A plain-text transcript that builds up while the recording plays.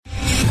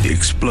The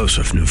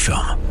explosive new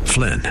film,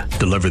 Flynn,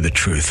 Deliver the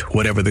Truth,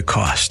 Whatever the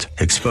Cost,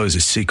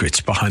 exposes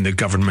secrets behind the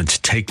government's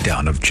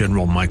takedown of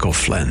General Michael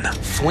Flynn.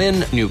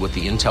 Flynn knew what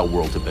the intel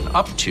world had been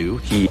up to.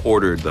 He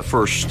ordered the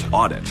first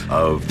audit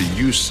of the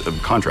use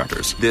of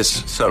contractors.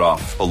 This set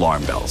off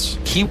alarm bells.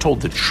 He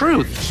told the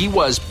truth. He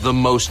was the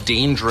most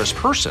dangerous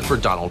person for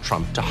Donald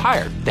Trump to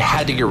hire. They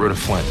had to get rid of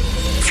Flynn.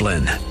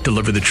 Flynn,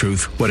 Deliver the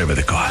Truth, Whatever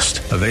the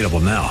Cost. Available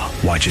now.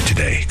 Watch it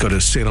today. Go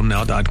to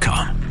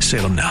salemnow.com.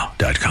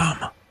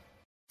 salemnow.com.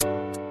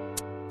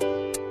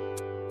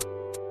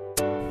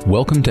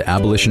 Welcome to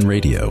Abolition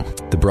Radio,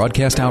 the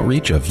broadcast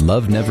outreach of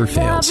Love Never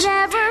Fails.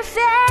 Love never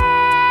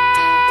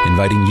fails.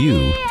 Inviting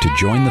you to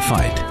join the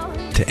fight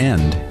to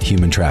end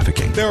human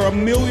trafficking. There are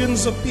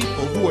millions of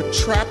people who are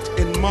trapped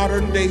in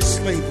modern-day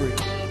slavery.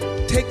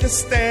 Take a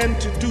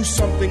stand to do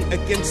something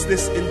against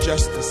this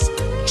injustice.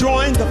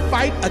 Join the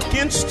fight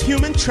against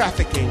human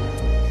trafficking.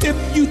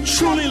 If you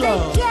truly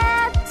love,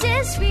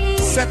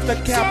 set the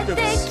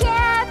captives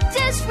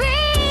free.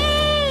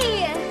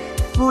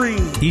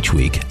 Each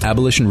week,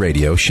 Abolition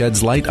Radio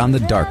sheds light on the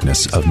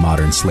darkness of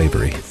modern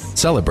slavery,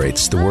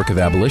 celebrates the work of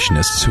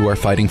abolitionists who are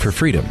fighting for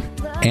freedom,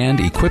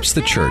 and equips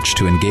the church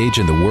to engage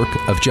in the work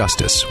of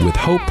justice with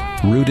hope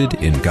rooted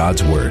in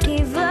God's Word.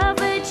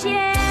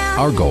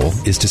 Our goal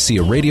is to see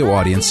a radio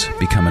audience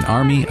become an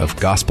army of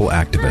gospel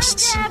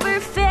activists.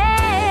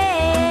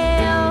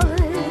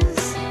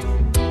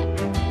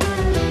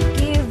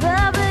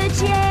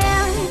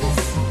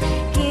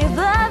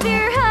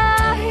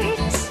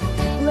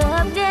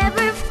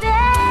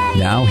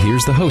 Now,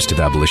 here's the host of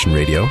Abolition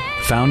Radio,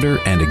 founder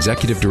and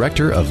executive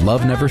director of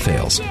Love Never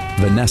Fails,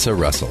 Vanessa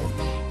Russell.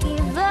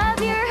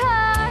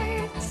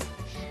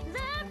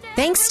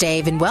 Thanks,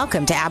 Dave, and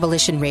welcome to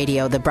Abolition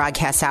Radio, the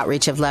broadcast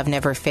outreach of Love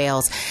Never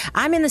Fails.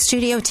 I'm in the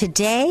studio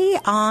today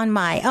on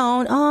my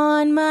own.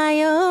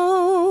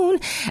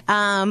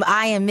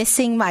 I am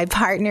missing my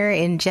partner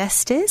in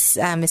justice,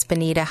 Miss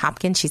Benita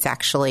Hopkins. She's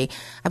actually,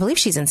 I believe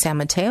she's in San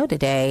Mateo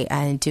today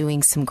and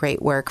doing some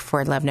great work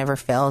for Love Never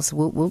Fails.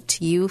 Woot woot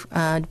to you,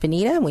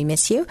 Benita. We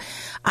miss you.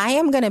 I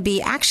am going to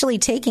be actually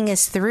taking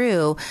us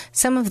through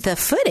some of the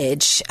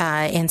footage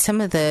and some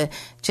of the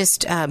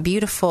just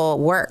beautiful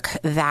work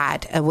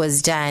that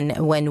was done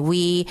when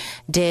we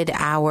did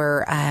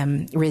our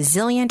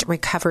Resilient,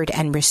 Recovered,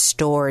 and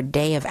Restored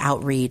Day of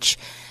Outreach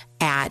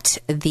at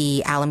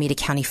the Alameda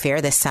County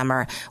Fair this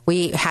summer.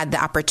 We had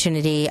the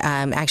opportunity,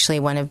 actually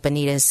one of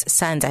Benita's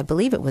sons, I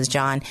believe it was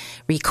John,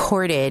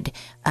 recorded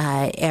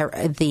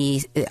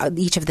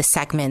each of the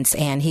segments,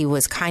 and he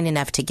was kind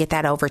enough to get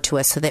that over to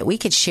us so that we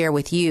could share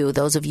with you,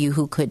 those of you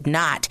who could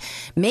not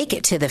make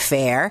it to the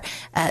fair,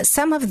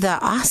 some of the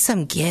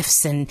awesome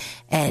gifts and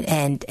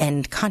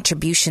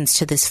contributions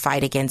to this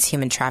fight against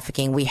human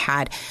trafficking. We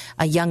had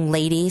a young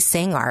lady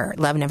sing our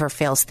Love Never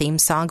Fails theme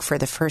song for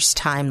the first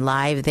time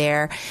live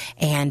there.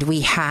 And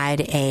we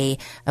had a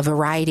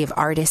variety of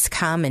artists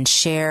come and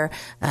share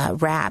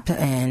rap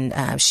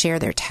and share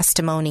their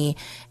testimony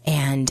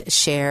and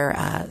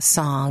share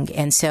song.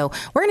 And so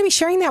we're going to be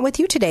sharing that with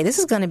you today. This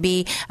is going to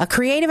be a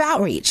creative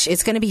outreach.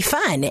 It's going to be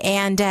fun.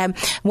 And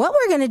what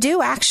we're going to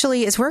do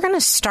actually is we're going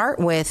to start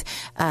with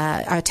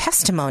a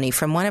testimony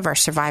from one of our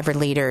survivor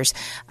leaders.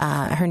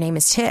 Her name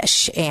is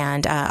Tish.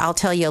 And I'll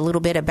tell you a little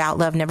bit about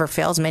Love Never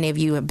Fails. Many of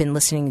you have been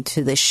listening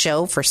to this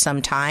show for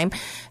some time.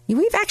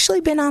 We've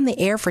actually been on the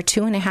air for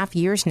 2.5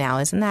 years now.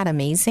 Isn't that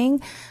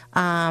amazing?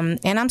 And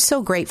I'm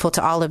so grateful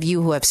to all of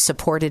you who have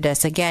supported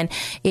us. Again,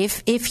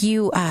 if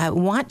you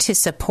want to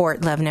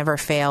support Love Never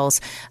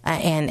Fails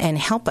and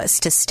help us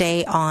to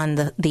stay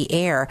on the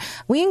air,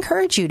 we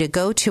encourage you to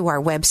go to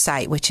our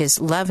website, which is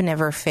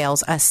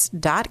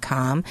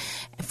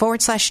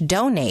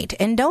loveneverfailsus.com/donate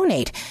and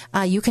donate.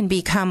 You can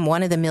become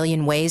one of the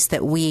million ways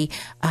that we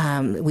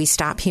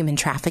stop human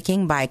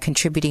trafficking by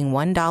contributing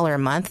 $1 a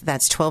month.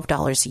 That's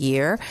 $12 a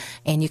year.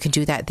 And you can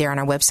do that there on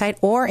our website,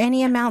 or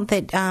any amount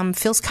that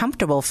feels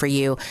comfortable for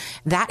you.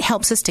 That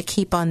helps us to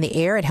keep on the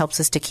air. It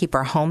helps us to keep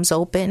our homes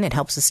open. It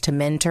helps us to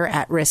mentor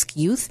at-risk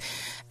youth,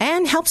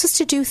 and helps us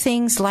to do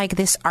things like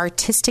this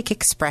artistic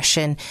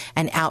expression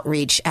and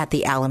outreach at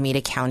the Alameda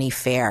County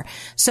Fair.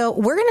 So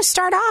we're going to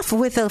start off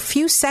with a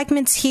few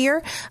segments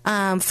here.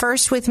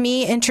 First with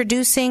me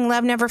introducing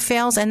Love Never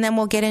Fails, and then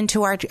we'll get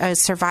into our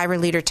survivor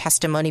leader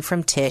testimony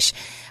from Tish.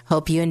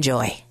 Hope you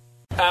enjoy.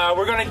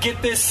 We're going to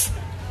get this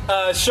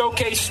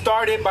showcase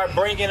started by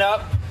bringing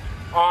up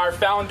our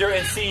founder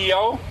and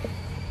CEO,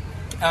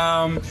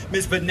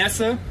 Ms.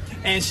 Vanessa,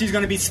 and she's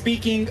going to be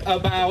speaking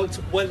about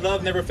what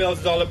Love Never Fails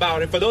is all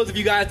about. And for those of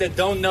you guys that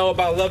don't know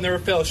about Love Never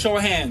Fails, show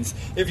of hands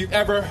if you've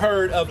ever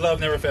heard of Love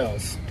Never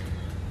Fails.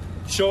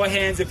 Show of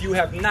hands if you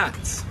have not.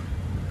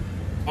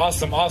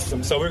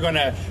 Awesome. So we're going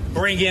to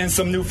bring in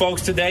some new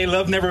folks today.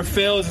 Love Never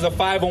Fails is a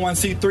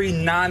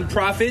 501c3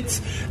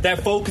 nonprofit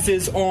that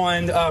focuses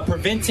on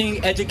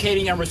preventing,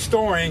 educating, and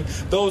restoring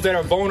those that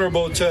are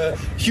vulnerable to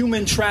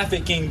human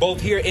trafficking, both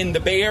here in the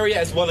Bay Area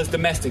as well as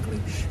domestically.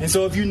 And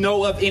so if you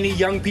know of any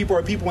young people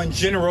or people in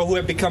general who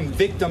have become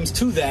victims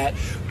to that,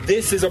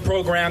 this is a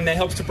program that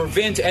helps to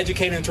prevent, to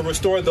educate, and to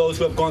restore those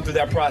who have gone through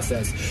that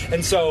process.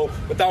 And so,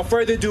 without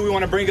further ado, we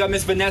want to bring up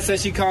Ms. Vanessa.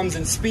 She comes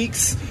and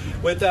speaks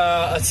with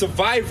a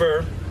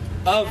survivor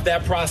of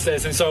that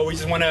process. And so we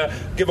just want to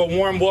give a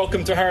warm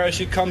welcome to her as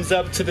she comes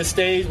up to the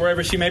stage,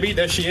 wherever she may be.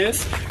 There she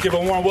is. Give a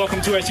warm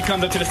welcome to her as she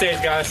comes up to the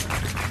stage, guys.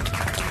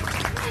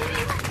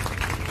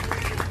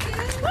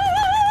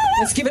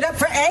 Let's give it up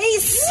for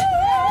Ace.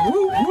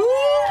 Woo, woo.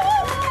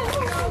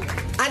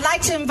 I'd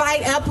like to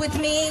invite up with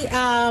me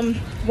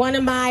one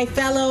of my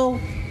fellow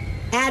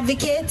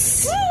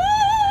advocates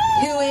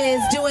who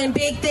is doing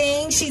big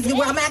things.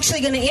 I'm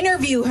actually going to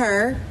interview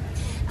her.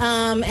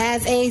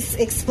 As Ace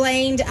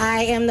explained,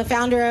 I am the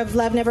founder of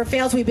Love Never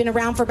Fails. We've been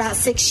around for about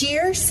 6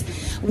 years.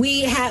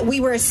 We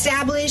were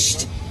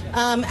established,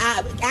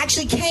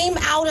 actually came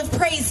out of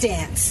praise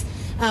dance.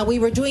 We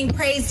were doing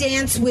praise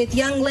dance with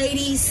young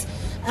ladies.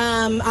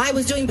 I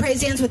was doing praise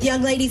dance with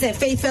young ladies at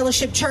Faith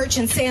Fellowship Church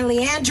in San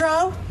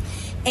Leandro.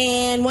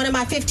 And one of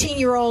my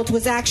 15-year-olds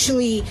was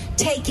actually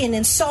taken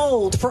and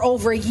sold for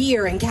over a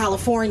year in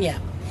California.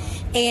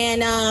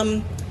 And,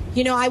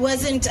 I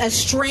wasn't a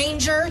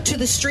stranger to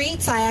the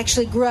streets. I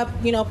actually grew up,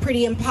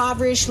 pretty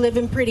impoverished,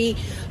 living pretty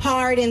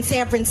hard in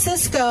San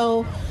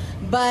Francisco.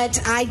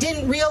 But I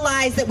didn't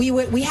realize that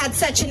we had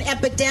such an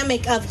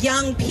epidemic of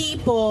young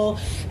people,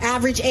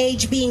 average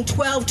age being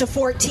 12 to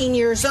 14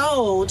 years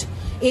old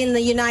in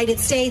the United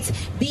States,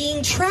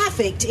 being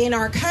trafficked in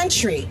our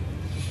country.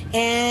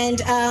 And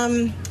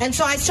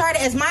so I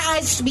started, as my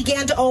eyes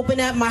began to open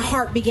up, my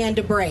heart began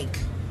to break.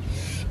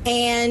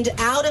 And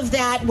out of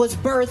that was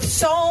birthed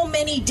so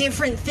many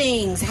different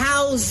things: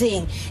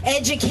 housing,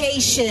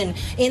 education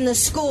in the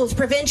schools,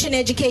 prevention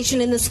education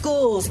in the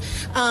schools,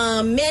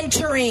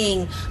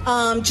 mentoring,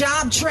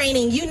 job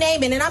training, you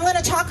name it. And I'm going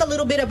to talk a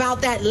little bit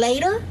about that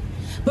later.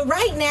 But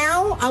right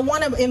now, I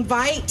want to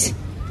invite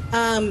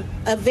a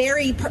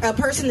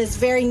person that's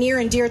very near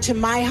and dear to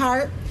my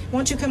heart. Why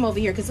don't you come over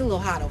here, because it's a little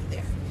hot over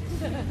there.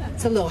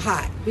 It's a little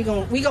hot. We're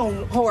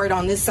gonna hoard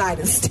on this side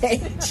of the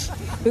stage.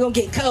 We're going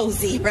to get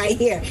cozy right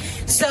here.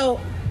 So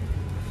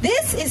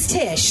this is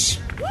Tish.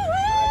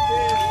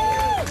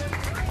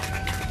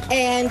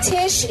 And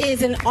Tish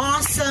is an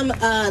awesome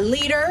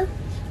leader.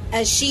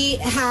 She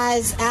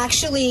has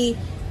actually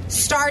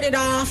started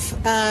off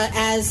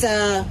as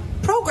a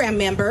program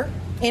member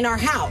in our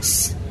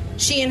house,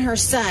 she and her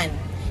son.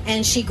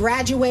 And she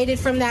graduated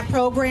from that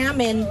program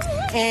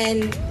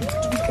and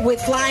with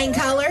flying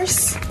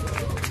colors,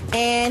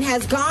 and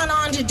has gone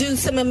on to do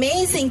some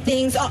amazing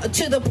things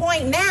to the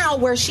point now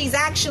where she's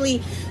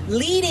actually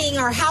leading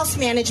our house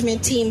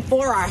management team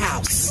for our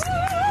house.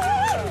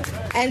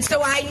 And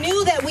so I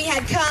knew that we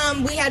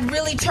had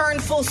really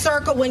turned full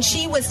circle when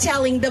she was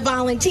telling the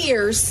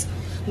volunteers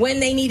when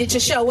they needed to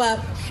show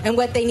up and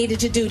what they needed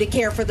to do to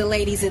care for the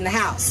ladies in the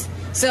house.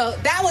 So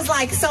that was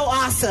like so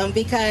awesome,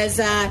 because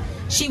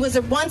she was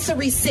once a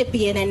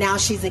recipient and now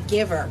she's a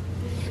giver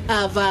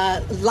of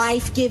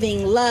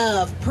life-giving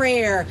love,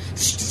 prayer,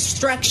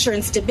 structure,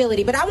 and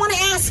stability. But I want to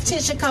ask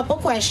Tish a couple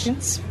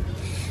questions.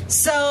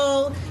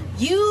 So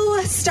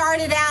you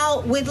started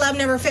out with Love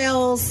Never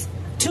Fails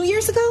 2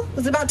 years ago?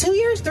 Was it about 2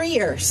 years? 3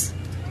 years?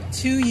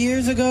 2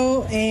 years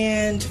ago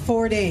and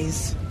 4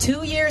 days.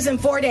 2 years and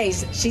 4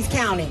 days. She's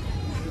counting.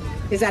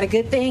 Is that a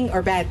good thing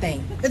or bad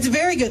thing? It's a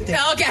very good thing.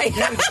 Okay.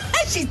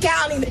 She's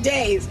counting the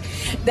days.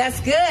 That's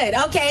good.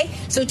 Okay.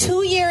 So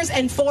 2 years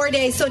and 4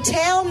 days. So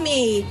tell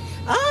me,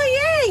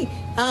 yay.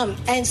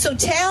 And so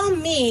tell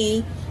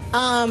me,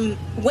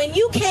 when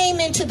you came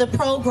into the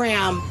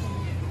program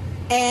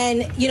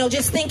and,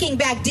 just thinking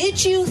back,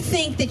 did you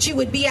think that you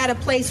would be at a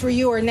place where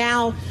you are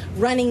now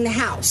running the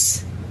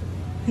house?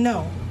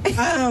 No.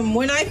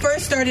 When I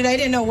first started, I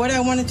didn't know what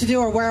I wanted to do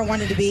or where I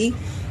wanted to be.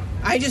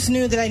 I just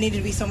knew that I needed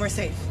to be somewhere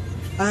safe.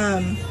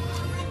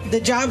 The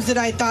jobs that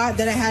I thought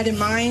that I had in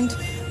mind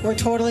were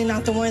totally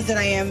not the ones that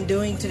I am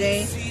doing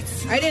today.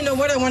 I didn't know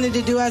what I wanted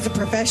to do as a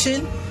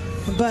profession,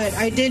 but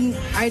I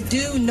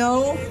do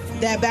know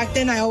that back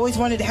then I always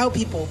wanted to help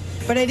people,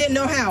 but I didn't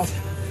know how.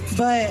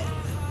 But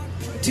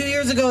 2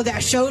 years ago,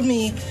 that showed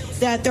me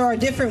that there are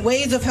different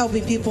ways of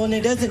helping people, and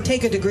it doesn't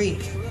take a degree.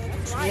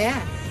 Yeah,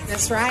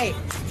 that's right.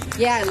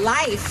 Yeah,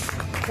 life.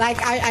 Like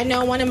I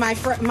know one of my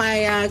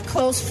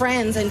close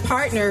friends and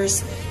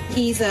partners,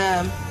 he's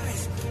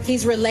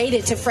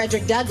related to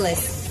Frederick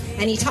Douglass,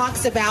 and he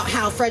talks about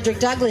how Frederick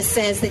Douglass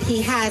says that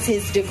he has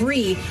his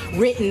degree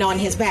written on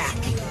his back.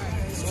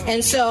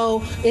 And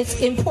so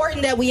it's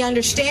important that we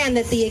understand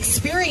that the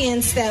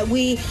experience that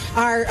we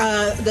are,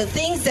 the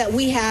things that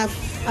we have,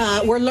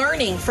 we're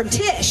learning from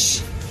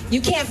Tish.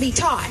 You can't be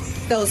taught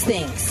those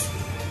things.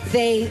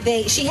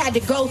 She had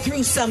to go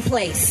through some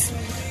place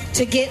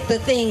to get the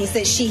things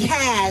that she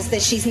has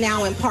that she's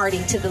now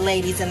imparting to the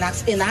ladies in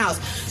the house.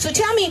 So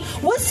tell me,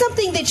 what's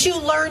something that you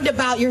learned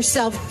about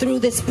yourself through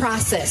this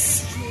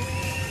process?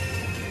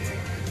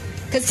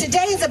 Because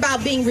today is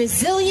about being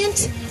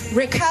resilient,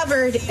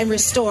 recovered, and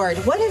restored.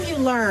 What have you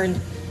learned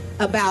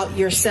about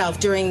yourself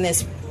during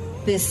this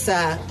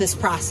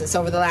process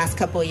over the last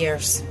couple of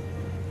years?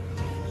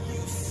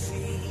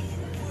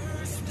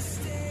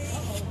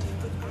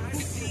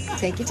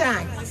 Take your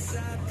time.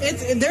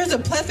 There's a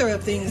plethora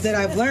of things that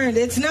I've learned.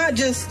 It's not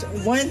just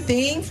one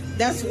thing.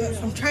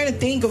 I'm trying to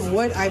think of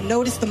what I've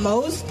noticed the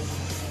most.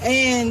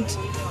 And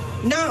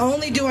not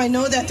only do I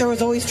know that there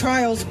was always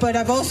trials, but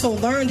I've also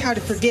learned how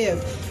to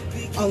forgive.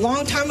 A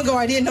long time ago,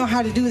 I didn't know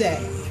how to do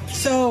that.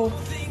 So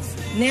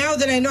now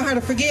that I know how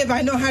to forgive,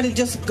 I know how to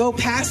just go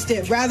past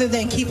it rather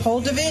than keep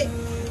hold of it.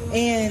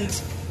 And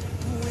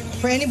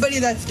for anybody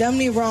that's done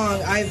me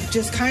wrong, I've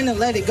just kind of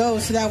let it go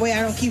so that way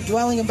I don't keep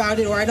dwelling about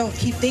it or I don't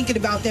keep thinking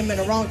about them in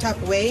a wrong type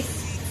of way.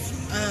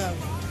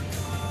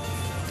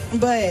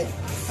 But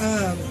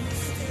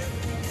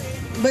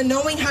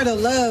knowing how to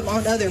love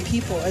on other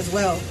people as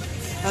well.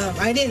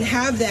 I didn't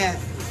have that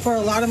for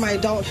a lot of my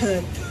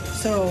adulthood.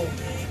 So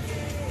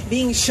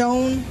being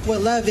shown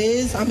what love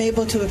is, I'm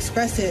able to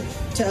express it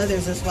to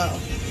others as well.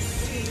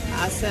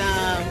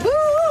 Awesome. Woo!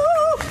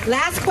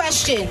 Last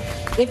question.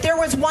 If there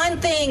was one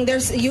thing,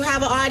 you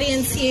have an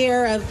audience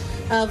here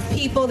of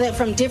people that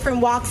from different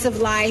walks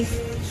of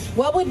life,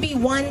 what would be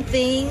one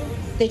thing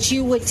that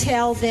you would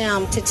tell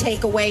them to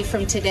take away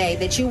from today,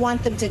 that you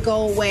want them to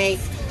go away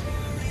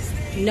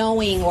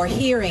knowing or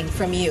hearing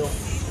from you?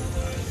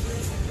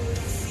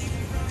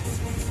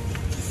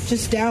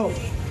 Just doubt.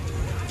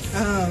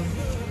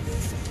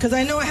 Because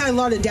I know I had a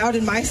lot of doubt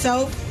in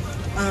myself.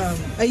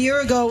 A year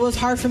ago, it was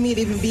hard for me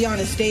to even be on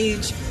a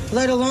stage,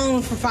 let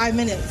alone for 5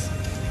 minutes.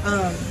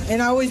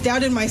 And I always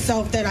doubted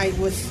myself that I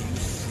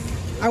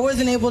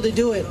wasn't able to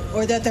do it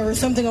or that there was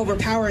something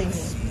overpowering me.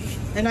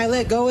 And I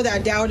let go of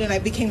that doubt and I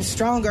became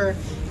stronger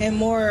and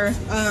more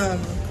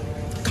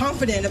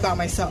confident about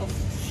myself.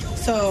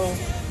 So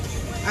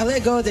I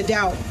let go of the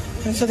doubt.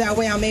 And so that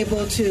way I'm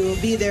able to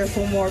be there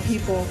for more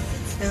people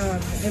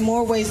in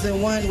more ways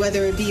than one,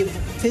 whether it be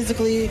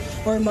physically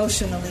or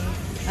emotionally.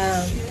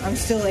 I'm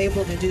still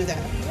able to do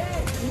that.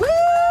 Woo!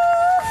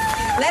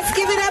 Let's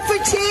give it up for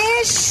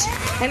Tish.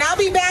 And I'll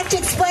be back to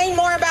explain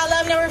more about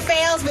Love Never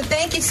Fails. But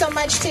thank you so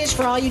much, Tish,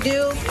 for all you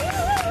do.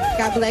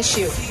 God bless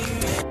you.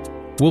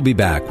 We'll be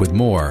back with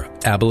more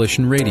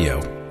Abolition Radio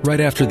right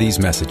after these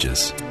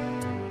messages.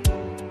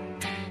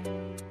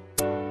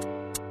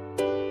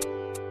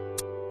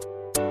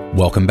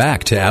 Welcome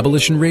back to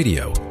Abolition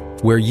Radio,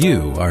 where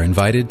you are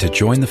invited to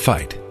join the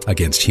fight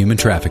against human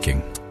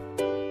trafficking.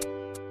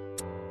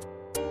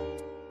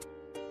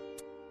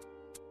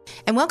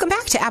 And welcome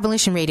back to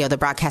Abolition Radio, the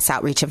broadcast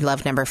outreach of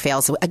Love Never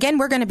Fails. Again,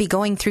 we're going to be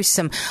going through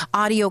some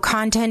audio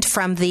content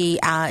from the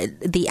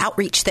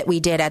outreach that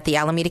we did at the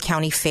Alameda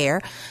County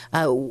Fair.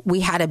 We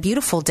had a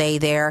beautiful day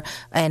there,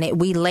 and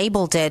we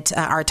labeled it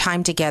our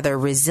time together,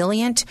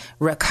 Resilient,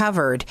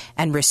 Recovered,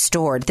 and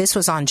Restored. This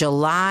was on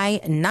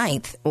July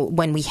 9th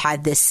when we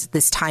had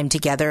this time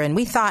together, and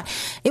we thought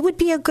it would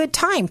be a good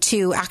time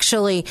to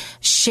actually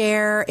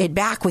share it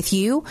back with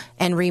you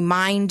and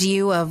remind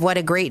you of what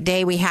a great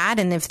day we had.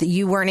 And if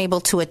you weren't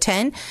able to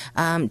attend,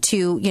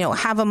 to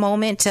have a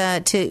moment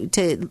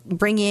to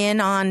bring in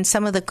on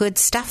some of the good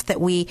stuff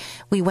that we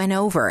went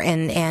over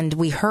and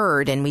we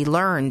heard and we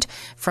learned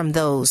from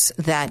those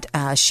that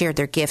shared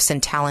their gifts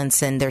and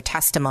talents and their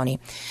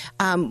testimony.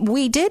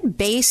 We did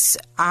base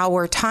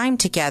our time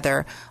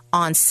together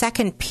on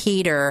 2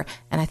 Peter,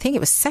 and I think it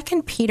was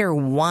 2 Peter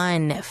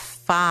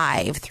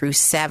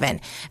 1:5-7.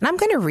 And I'm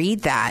going to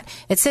read that.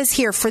 It says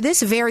here, "For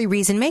this very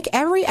reason, make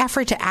every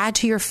effort to add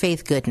to your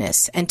faith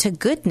goodness, and to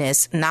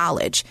goodness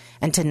knowledge,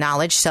 and to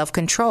knowledge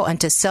self-control, and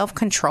to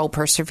self-control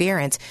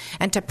perseverance,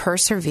 and to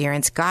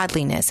perseverance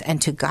godliness, and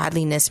to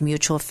godliness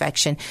mutual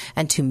affection,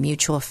 and to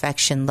mutual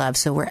affection love."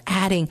 So we're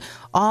adding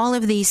all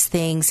of these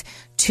things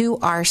to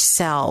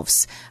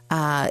ourselves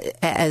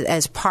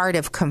as part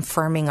of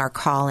confirming our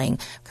calling,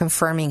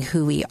 confirming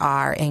who we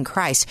are in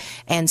Christ.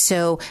 And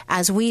so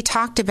as we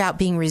talked about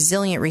being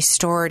resilient,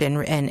 restored,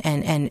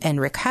 and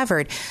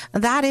recovered,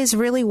 that is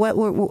really what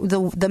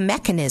the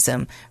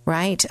mechanism,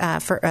 right?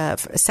 For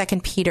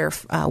 2 Peter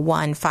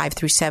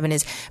 1:5-7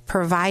 is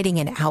providing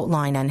an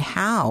outline on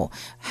how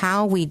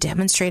we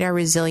demonstrate our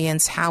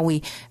resilience, how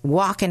we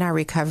walk in our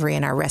recovery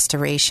and our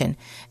restoration.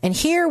 And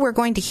here we're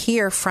going to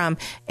hear from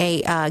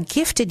a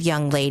gifted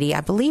young lady.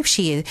 I believe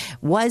she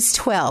was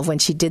 12 when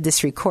she did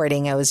this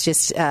recording. I was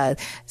just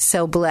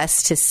so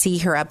blessed to see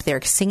her up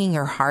there singing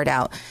her heart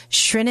out.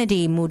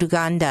 Srinidhi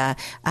Muduganda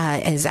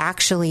is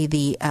actually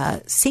the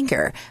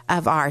singer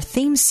of our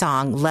theme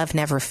song, Love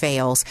Never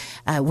Fails,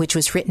 which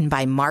was written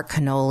by Mark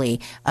Cannoli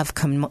of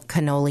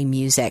Cannoli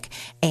Music.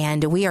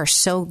 And we are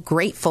so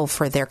grateful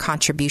for their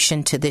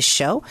contribution to this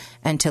show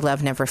and to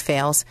Love Never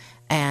Fails.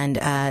 And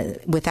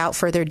without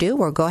further ado,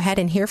 we'll go ahead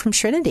and hear from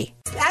Srinidhi.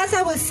 As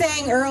I was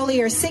saying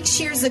earlier, 6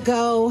 years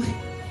ago,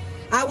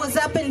 I was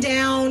up and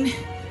down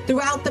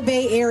throughout the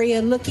Bay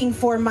Area looking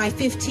for my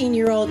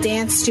 15-year-old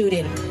dance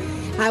student.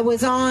 I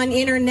was on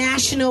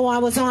International, I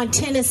was on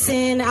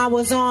Tennyson, I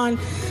was on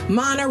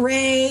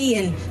Monterey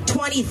and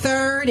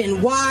 23rd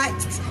and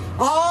Watts.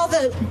 All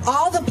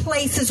the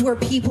places where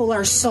people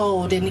are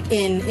sold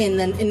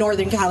in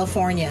Northern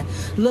California,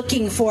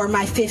 looking for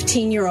my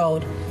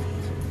 15-year-old.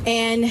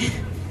 And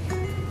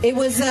it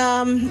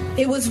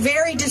was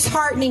very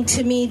disheartening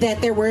to me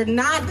that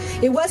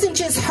it wasn't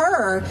just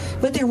her,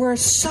 but there were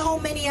so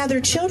many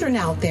other children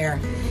out there.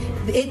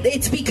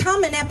 It's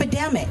become an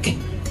epidemic.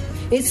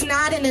 It's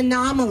not an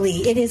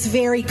anomaly. It is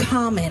very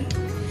common.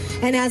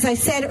 And as I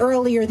said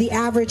earlier, the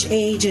average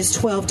age is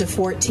 12 to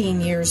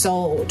 14 years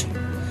old.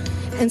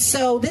 And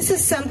so this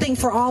is something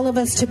for all of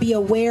us to be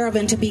aware of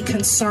and to be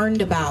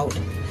concerned about.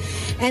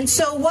 And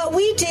so what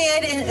we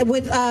did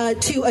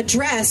to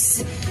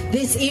address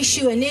this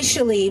issue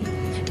initially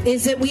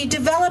is that we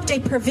developed a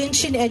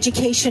prevention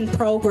education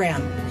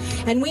program.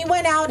 And we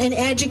went out and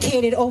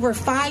educated over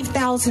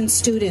 5,000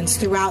 students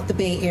throughout the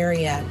Bay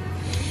Area.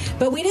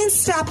 But we didn't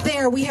stop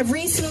there. We have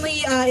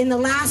recently, in the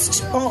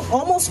last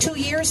almost 2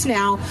 years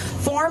now,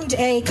 formed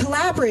a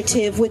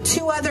collaborative with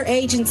 2 other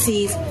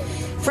agencies,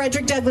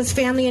 Frederick Douglass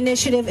Family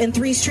Initiative and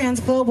Three Strands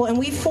Global, and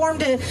we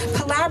formed a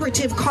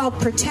collaborative called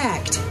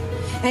Protect.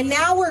 And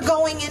now we're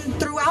going in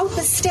throughout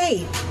the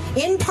state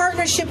in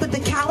partnership with the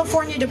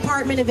California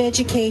Department of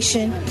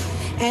Education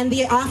and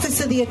the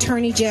Office of the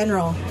Attorney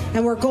General.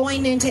 And we're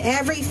going into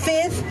every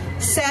 5th,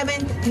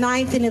 7th,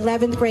 9th, and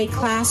 11th grade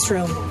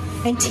classroom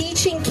and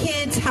teaching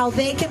kids how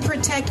they can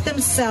protect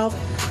themselves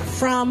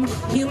from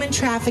human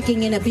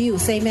trafficking and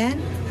abuse.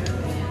 Amen?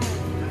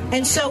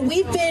 And so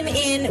we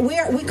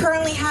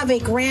currently have a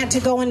grant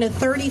to go into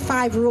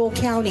 35 rural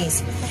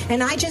counties.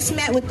 And I just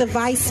met with the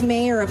vice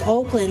mayor of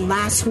Oakland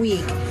last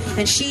week,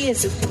 and she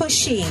is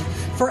pushing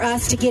for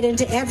us to get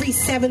into every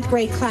 7th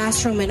grade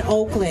classroom in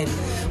Oakland.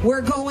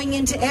 We're going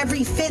into every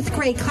 5th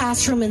grade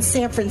classroom in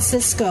San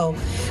Francisco.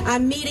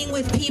 I'm meeting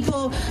with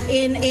people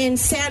in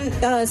San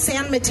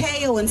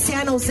Mateo and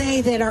San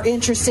Jose that are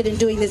interested in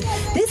doing this.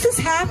 This is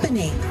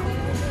happening.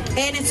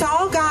 And it's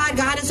all God.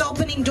 God is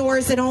opening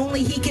doors that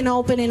only He can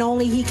open and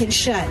only He can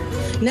shut.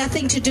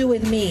 Nothing to do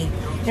with me.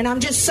 And I'm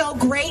just so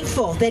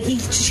grateful that He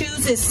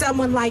chooses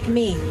someone like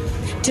me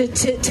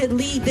to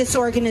lead this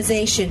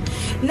organization.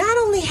 Not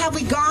only have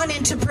we gone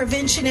into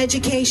prevention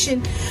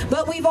education,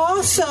 but we've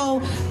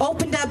also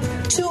opened up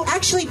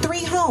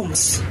 3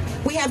 homes.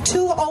 We have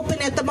 2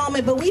 open at the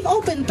moment, but we've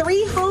opened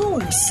 3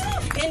 homes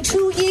in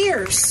 2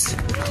 years.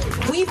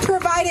 We've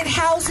provided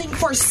housing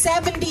for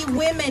 70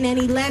 women and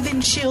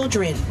 11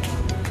 children.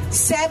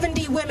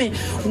 70 women.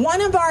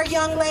 One of our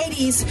young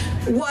ladies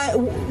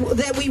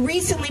that we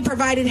recently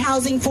provided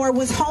housing for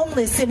was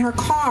homeless in her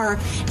car,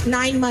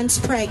 9 months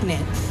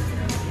pregnant.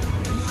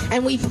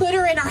 And we put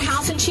her in our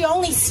house, and she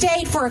only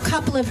stayed for a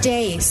couple of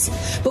days.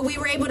 But we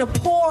were able to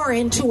pour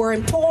into her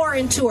and pour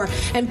into her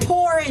and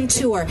pour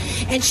into her.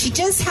 And she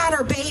just had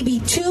her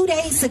baby 2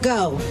 days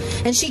ago.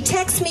 And she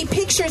texted me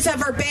pictures of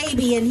her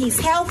baby, and he's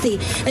healthy.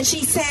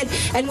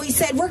 And we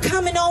said, we're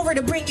coming over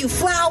to bring you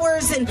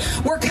flowers, and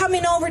we're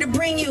coming over to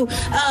bring you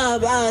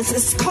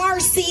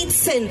car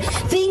seats and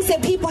things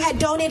that people had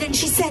donated. And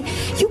she said,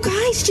 you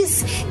guys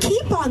just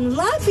keep on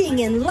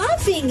loving and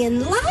loving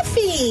and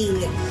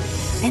loving.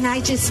 And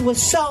I just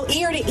was so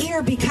ear to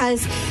ear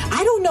because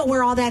I don't know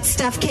where all that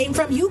stuff came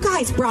from. You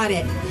guys brought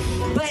it.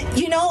 But,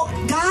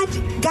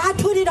 God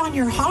put it on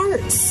your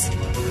hearts.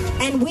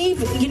 And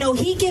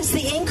He gives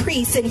the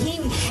increase, and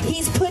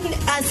He's putting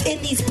us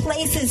in these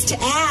places to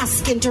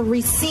ask and to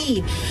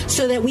receive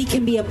so that we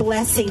can be a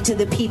blessing to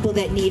the people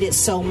that need it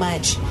so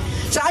much.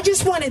 So I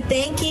just want to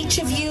thank each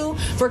of you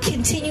for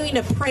continuing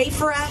to pray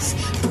for us.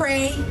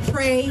 Pray,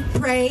 pray,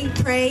 pray,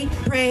 pray,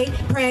 pray,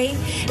 pray.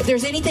 If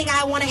there's anything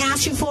I want to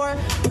ask you for,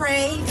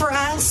 pray for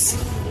us.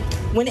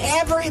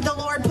 Whenever the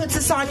Lord puts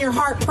us on your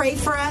heart, pray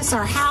for us,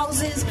 our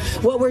houses,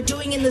 what we're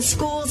doing in the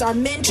schools, our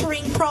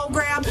mentoring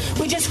program.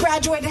 We just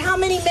graduated. How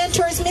many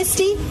mentors,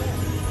 Misty?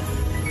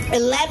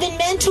 11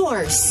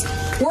 mentors.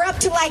 We're up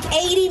to like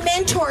 80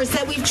 mentors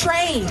that we've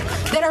trained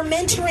that are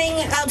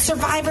mentoring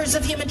survivors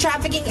of human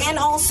trafficking and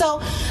also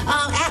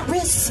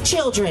at-risk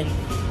children.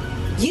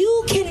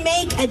 You can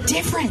make a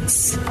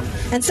difference.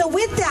 And so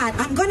with that,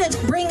 I'm going to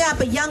bring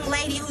up a young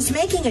lady who's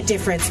making a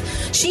difference.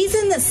 She's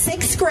in the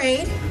 6th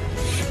grade,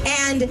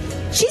 and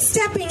she's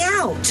stepping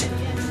out.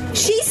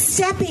 She's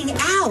stepping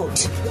out.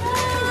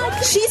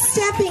 She's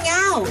stepping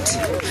out,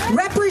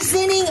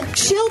 representing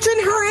children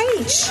her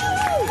age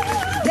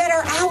that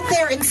are out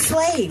there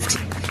enslaved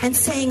and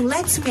saying,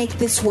 let's make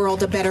this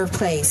world a better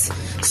place.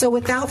 So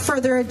without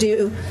further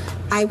ado,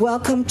 I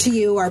welcome to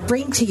you or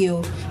bring to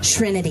you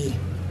Trinity.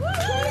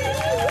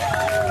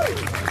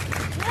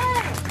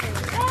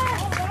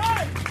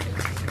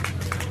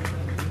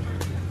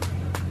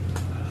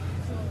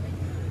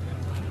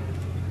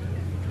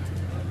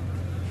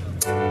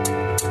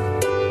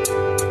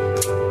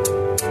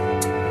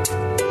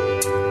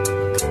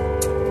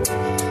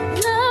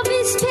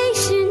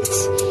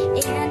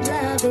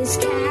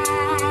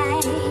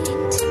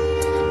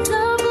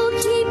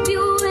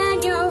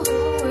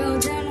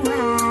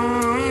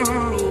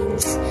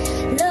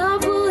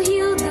 Love will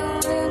heal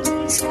the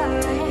wounds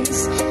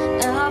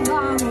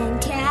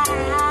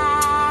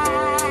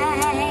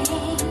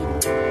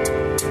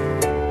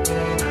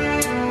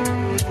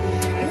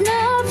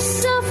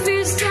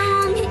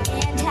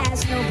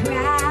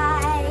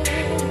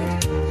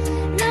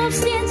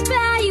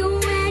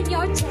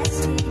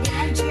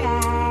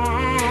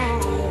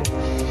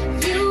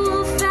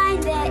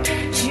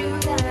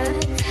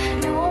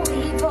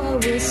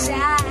the sides.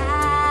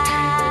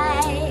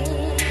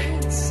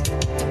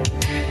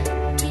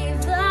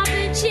 Give up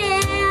a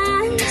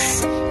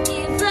chance,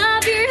 give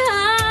up your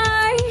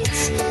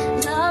heart.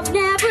 Love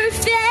never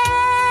fails.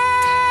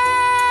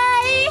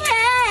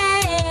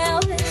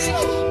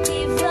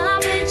 Give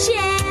up a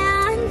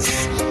chance,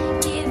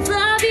 give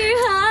up your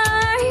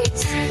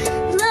heart.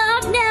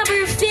 Love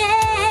never fails.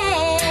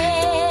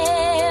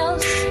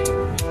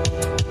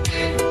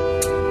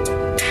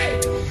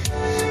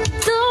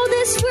 Though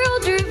this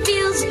world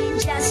reveals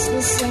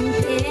injustice and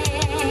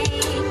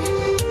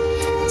pain,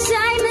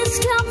 time has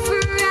come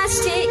for us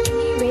to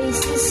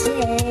erase the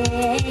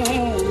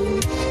stain.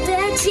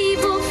 Let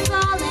evil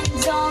fall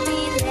and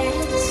only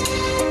let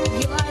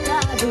your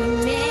love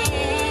remain.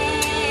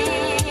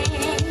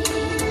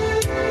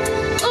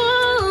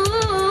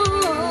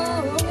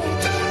 Oh,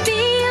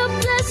 be a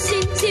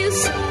blessing to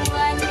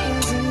someone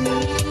who's in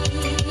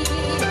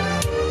need.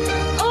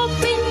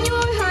 Open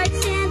your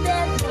hearts and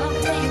let love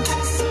plant a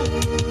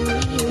seed.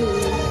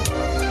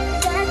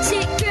 Let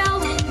it grow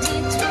and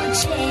it will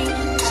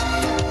change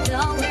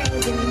the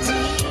world indeed.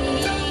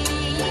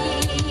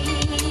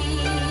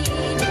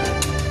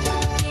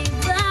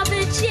 Give love a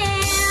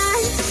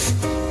chance,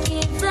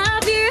 give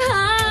love your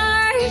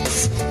heart.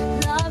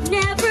 Love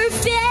never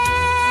fails.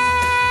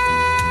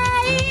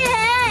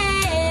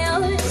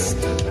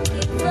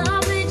 Give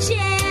love a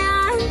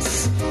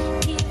chance,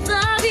 give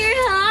love your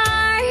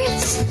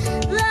heart.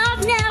 Love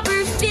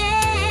never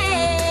fails.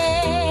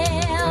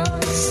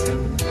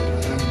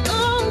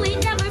 Oh, it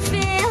never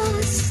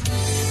fails.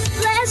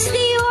 Bless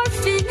the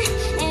orphan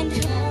and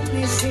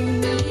homeless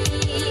in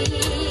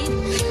need.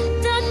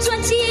 The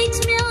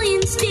 28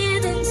 million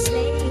still in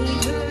slavery.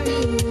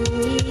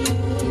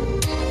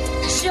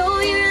 Show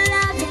your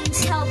love and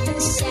help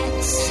us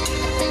set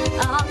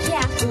all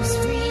captives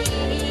free.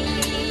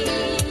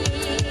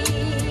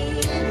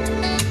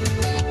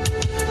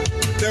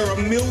 There are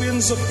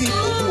millions of people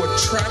who are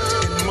trapped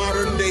in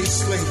modern day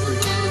slavery.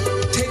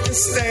 Take a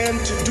stand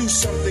to do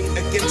something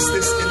against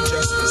this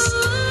injustice.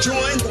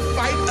 Join the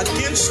fight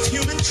against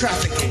human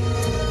trafficking.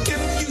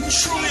 If you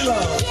truly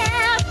love,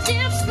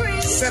 Captives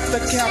free. set the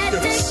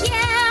captives Set the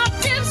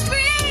captives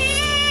free.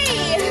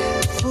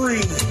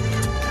 free.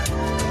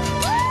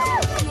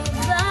 Give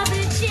love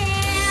a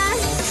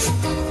chance,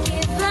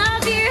 give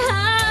love your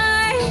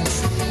heart.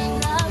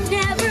 Love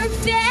never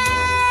fails.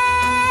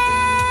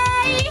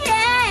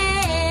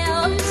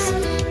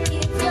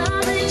 Give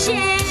love a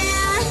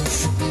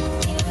chance,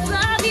 give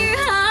love your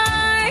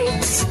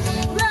heart.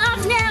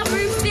 Love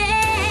never fails.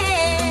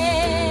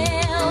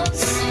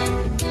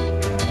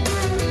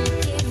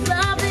 Give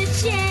love a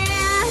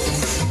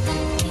chance,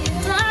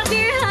 give love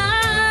your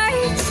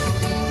heart.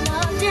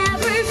 Love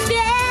never fails.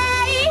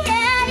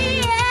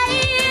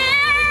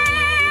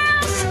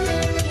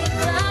 Give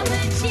love a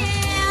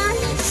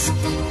chance,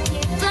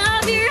 give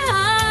love your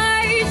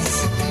heart.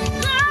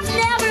 Love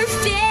never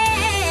fails.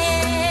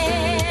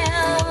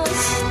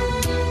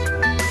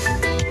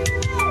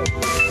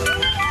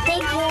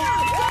 Thank you.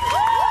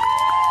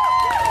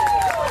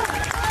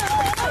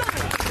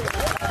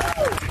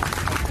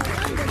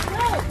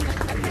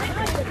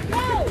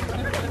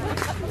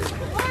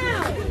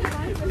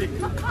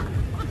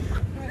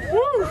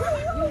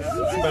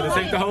 Better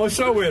take the whole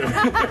show with her.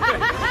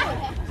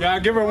 Yeah,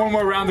 give her one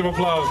more round of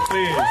applause,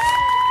 please.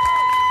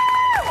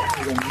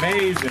 It was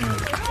amazing.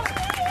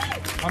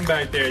 I'm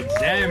back there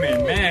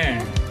jamming,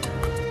 man.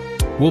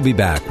 We'll be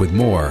back with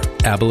more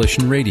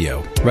Abolition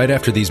Radio right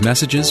after these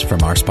messages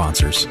from our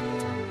sponsors.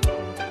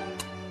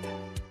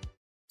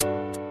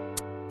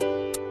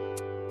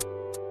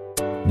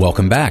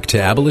 Welcome back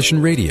to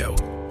Abolition Radio,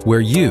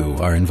 where you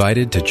are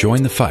invited to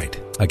join the fight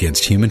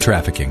against human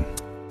trafficking.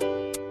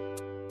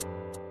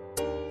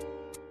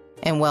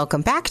 And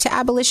welcome back to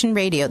Abolition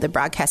Radio, the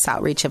broadcast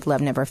outreach of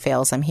Love Never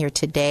Fails. I'm here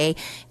today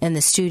in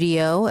the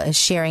studio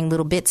sharing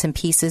little bits and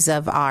pieces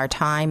of our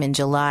time in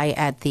July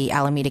at the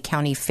Alameda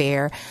County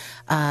Fair.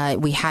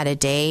 We had a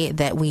day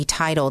that we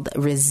titled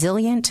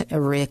Resilient,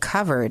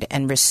 Recovered,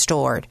 and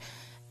Restored.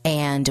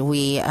 And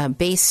we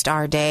based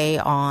our day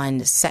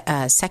on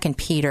 2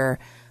 Peter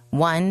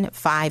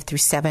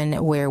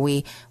 1:5-7, where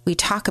we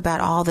talk about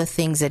all the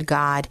things that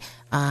God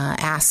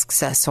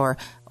asks us or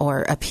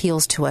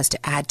appeals to us to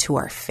add to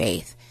our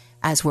faith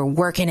as we're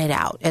working it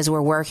out,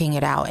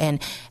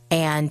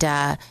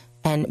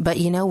 but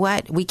you know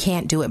what? We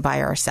can't do it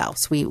by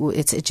ourselves.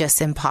 It's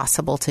just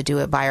impossible to do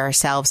it by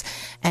ourselves.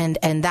 And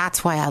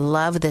that's why I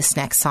love this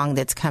next song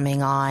that's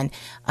coming on,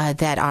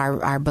 that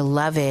our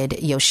beloved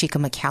Yoshika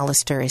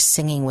McAllister is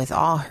singing with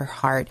all her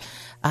heart.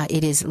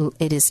 It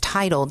is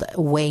titled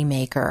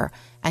Waymaker.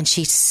 And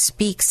she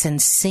speaks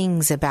and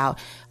sings about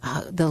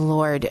the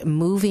Lord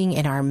moving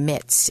in our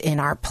midst, in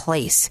our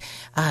place,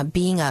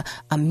 being a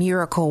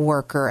miracle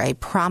worker, a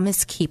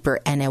promise keeper,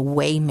 and a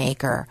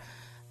waymaker.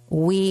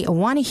 We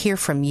want to hear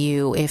from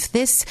you. If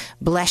this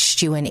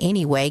blessed you in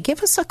any way,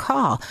 give us a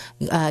call.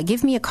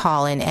 Give me a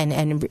call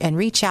and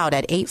reach out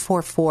at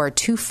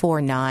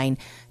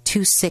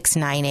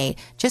 844-249-2698.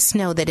 Just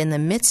know that in the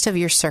midst of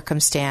your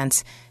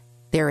circumstance,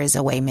 there is a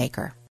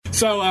waymaker.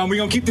 So we're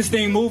going to keep this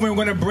thing moving. We're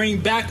going to bring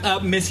back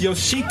up Miss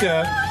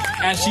Yoshika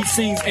as she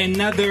sings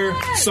another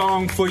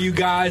song for you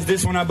guys.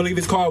 This one, I believe,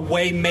 is called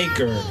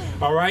Waymaker.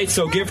 All right?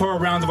 So give her a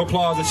round of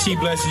applause as she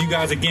blesses you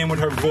guys again with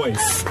her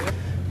voice.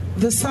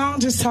 The song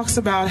just talks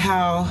about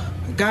how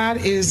God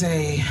is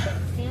the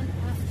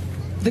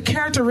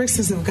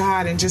characteristics of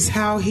God and just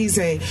how he's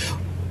a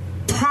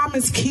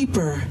promise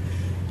keeper,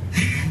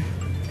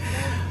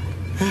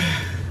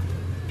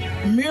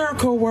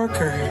 miracle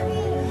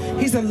worker.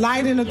 He's a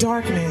light in the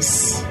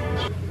darkness.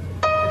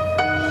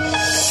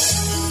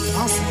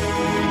 Awesome.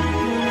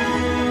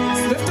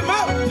 Let's lift him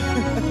up.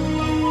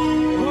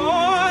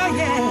 Oh,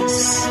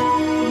 yes.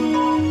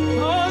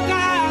 Oh,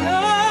 God,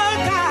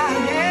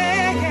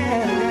 yeah,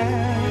 yeah.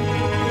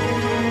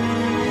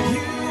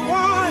 You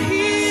are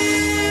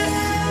here,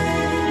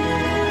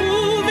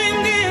 moving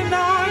in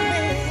our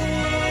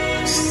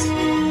midst.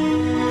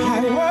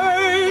 I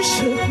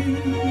worship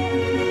you.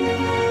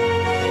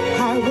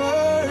 I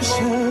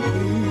worship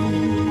you.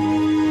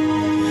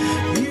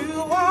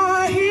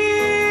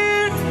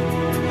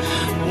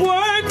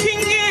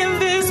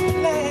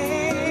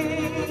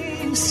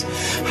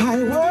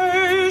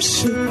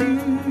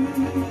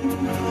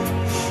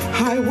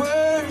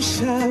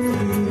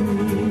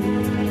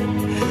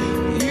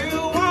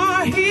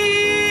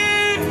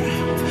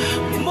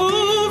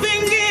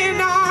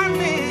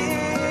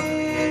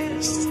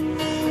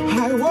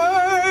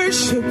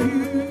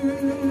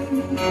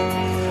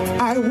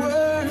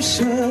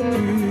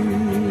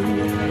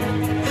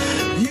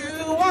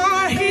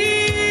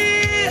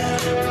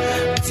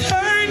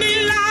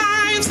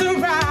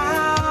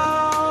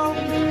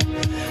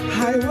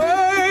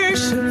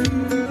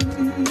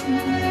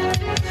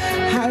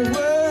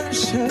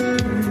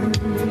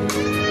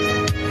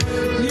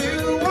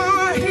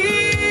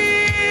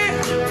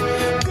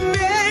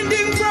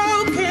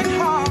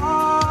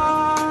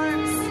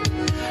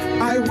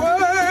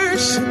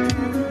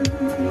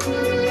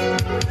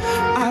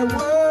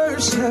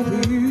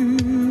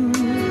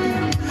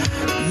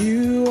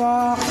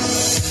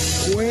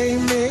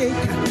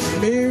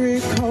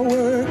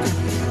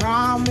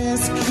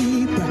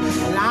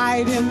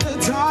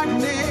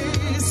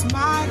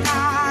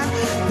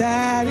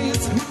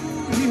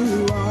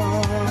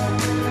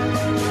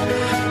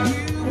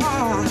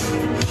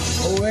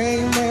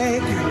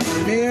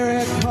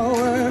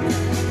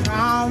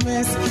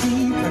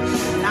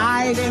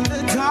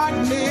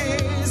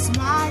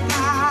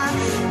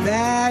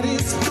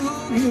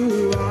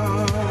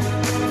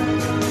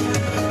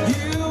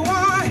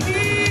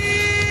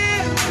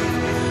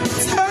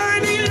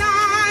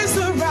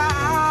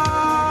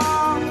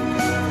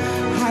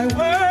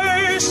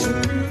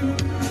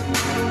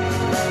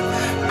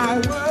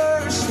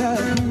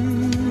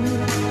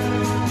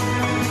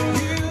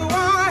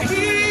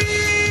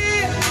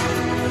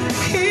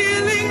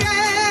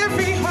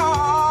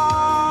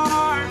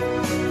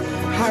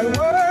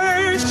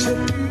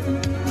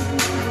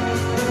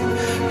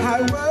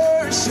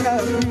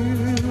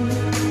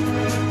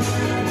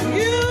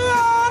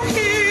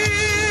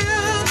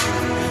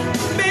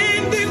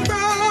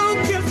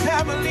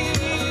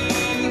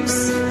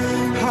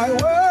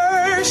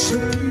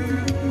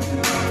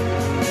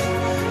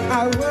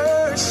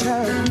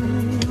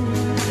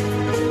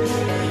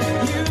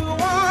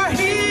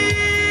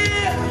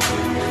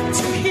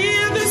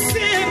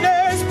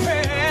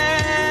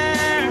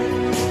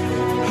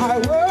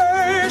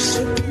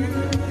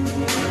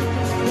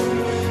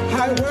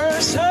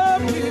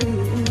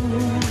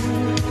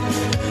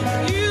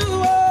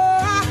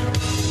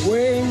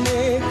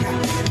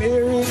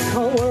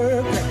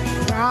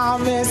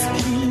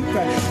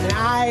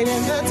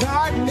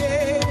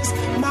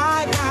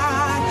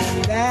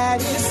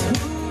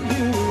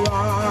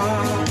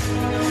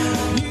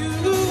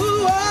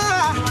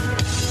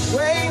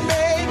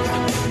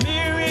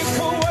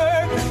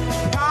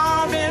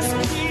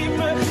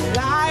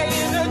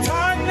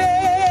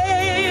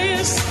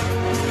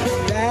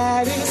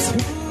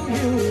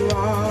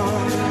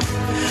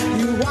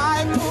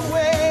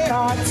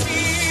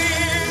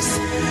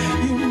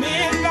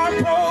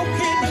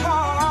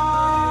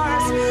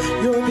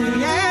 You're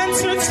the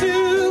answer to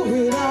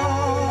it all.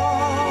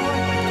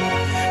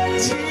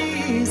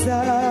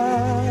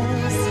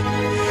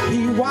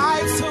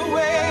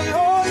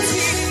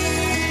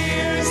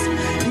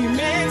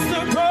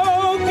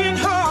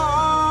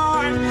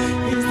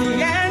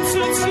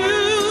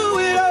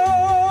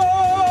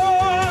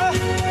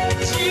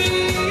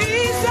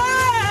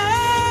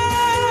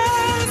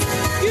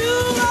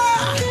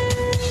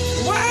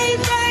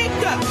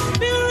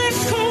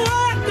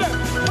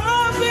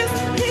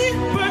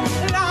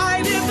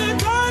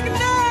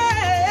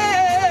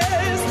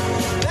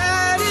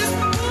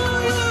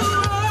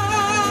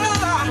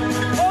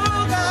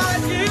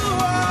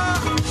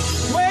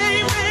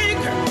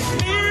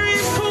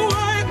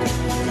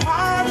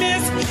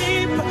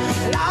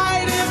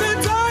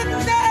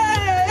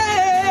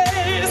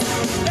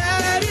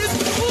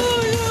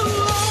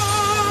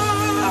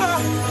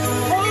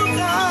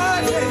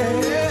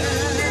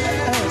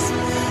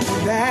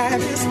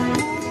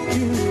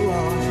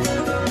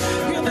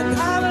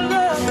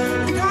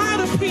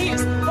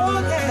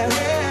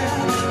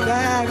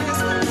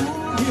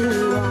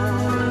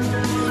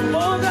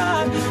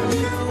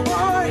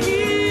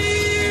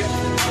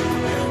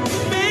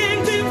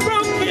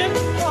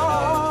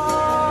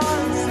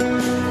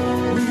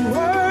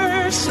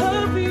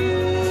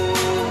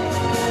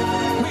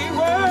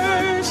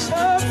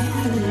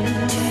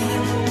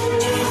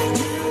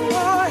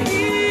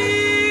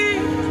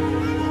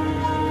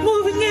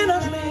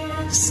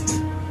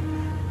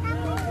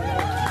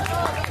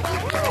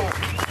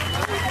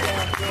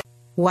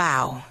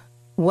 Wow.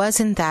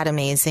 Wasn't that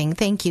amazing?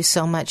 Thank you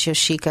so much,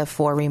 Yoshika,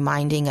 for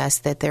reminding us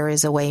that there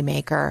is a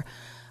waymaker.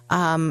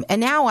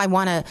 And now I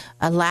want to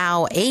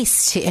allow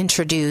Ace to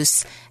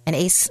introduce, and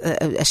Ace,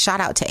 a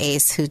shout out to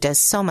Ace, who does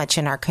so much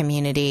in our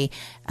community,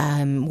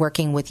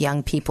 working with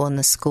young people in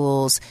the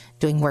schools,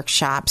 doing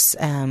workshops,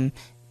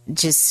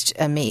 just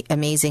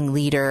amazing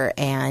leader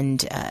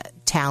and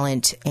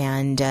talent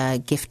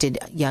and gifted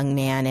young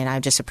man. And I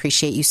just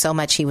appreciate you so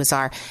much. He was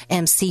our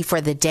MC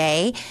for the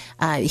day.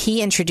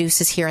 He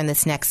introduces here in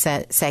this next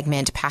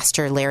segment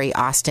Pastor Larry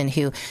Austin,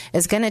 who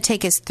is going to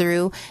take us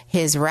through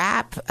his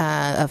rap,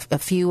 a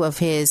few of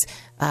his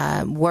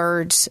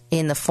words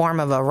in the form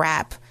of a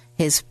rap,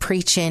 his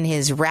preaching,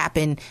 his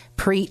rapping,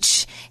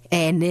 preach,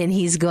 and then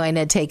he's going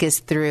to take us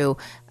through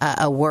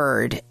a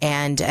word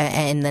and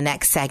in the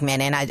next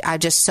segment. And I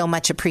just so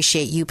much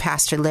appreciate you,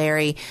 Pastor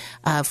Larry,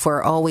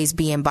 for always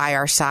being by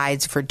our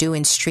sides, for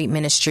doing street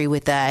ministry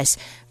with us,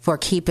 for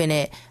keeping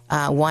it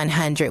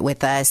 100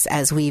 with us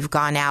as we've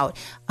gone out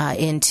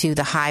into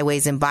the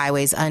highways and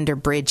byways, under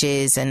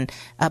bridges and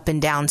up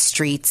and down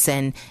streets,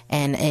 and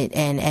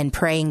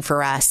praying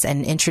for us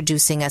and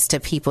introducing us to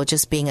people,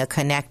 just being a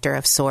connector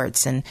of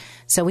sorts. And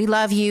so we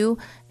love you.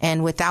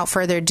 And without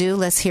further ado,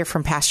 let's hear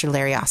from Pastor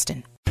Larry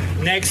Austin.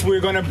 Next, we're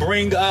going to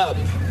bring up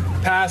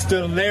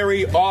Pastor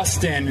Larry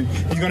Austin.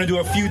 He's going to do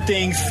a few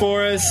things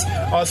for us,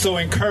 also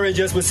encourage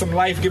us with some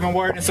life-giving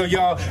word. And so,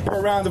 y'all, a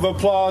round of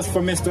applause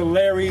for Pastor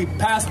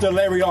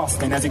Larry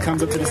Austin, as he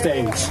comes up to the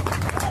stage.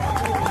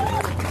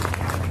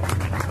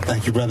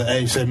 Thank you, Brother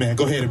Ace. Hey, man,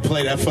 go ahead and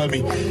play that for me.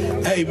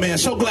 Hey, man,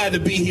 so glad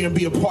to be here and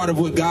be a part of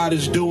what God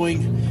is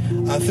doing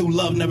through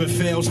Love Never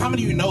Fails. How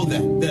many of you know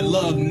that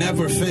love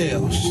never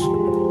fails?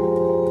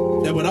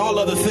 That when all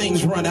other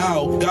things run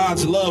out,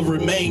 God's love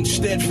remains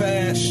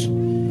steadfast.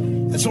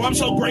 And so I'm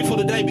so grateful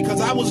today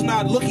because I was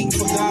not looking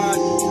for God.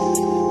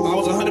 I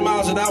was 100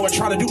 miles an hour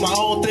trying to do my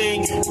own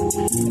thing.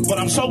 But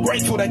I'm so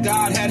grateful that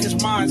God had his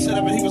mind set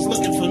up and he was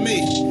looking for me.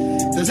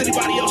 Does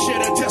anybody else share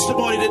that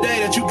testimony today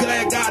that you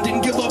glad God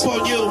didn't give up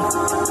on you?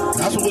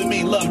 That's what we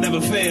mean, love never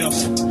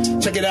fails.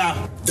 Check it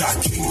out. Thy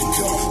kingdom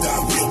come, thy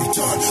will be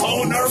done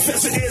on earth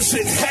as it is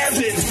in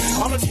heaven.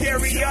 I'ma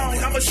carry on,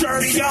 I'ma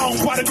journey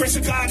on. By the grace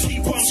of God,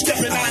 keep on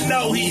stepping. I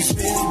know he's.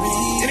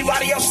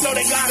 Anybody else know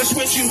that God is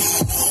with you?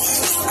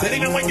 That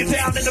even when you're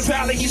down in the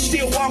valley, he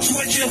still walks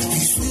with you.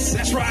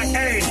 That's right,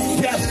 hey.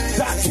 Yeah,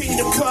 thy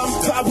kingdom come,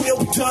 thy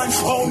will be done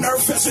on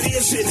earth as it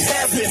is in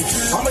heaven.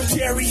 I'ma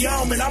carry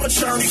on and I'ma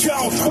journey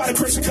on. By the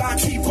grace of God,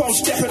 keep on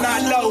stepping.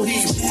 I know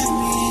he's.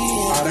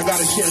 All right, I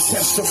gotta share a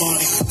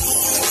testimony.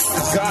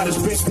 God has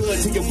been good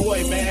to your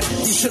boy, man.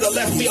 You should have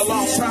left me a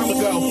long time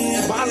ago.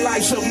 My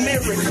life's a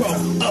miracle,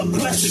 a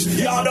blessing.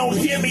 Y'all don't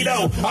hear me,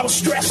 though. I was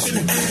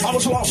stressing. I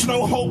was lost,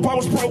 no hope. I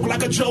was broke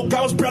like a joke.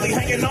 I was barely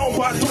hanging on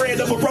by a thread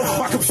of a rope.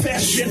 My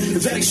confession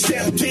is that he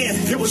stepped in.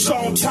 It was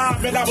on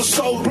time, and I was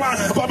so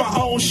blind by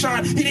my own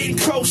shine. He didn't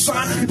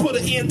co-sign. He put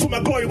an end to my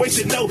glory,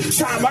 wasted no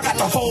time. I got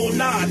the whole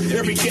nine.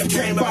 Every gift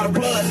came by the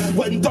blood.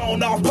 Wasn't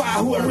thrown off by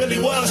who it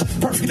really was.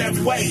 Perfect in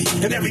every way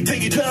and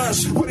everything he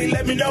does. When he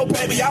let me know,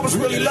 baby, I was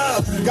really loved.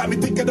 Got me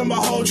thinking of my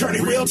whole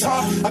journey, real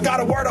talk. I got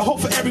a word of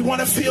hope for everyone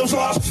that feels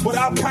lost.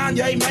 Without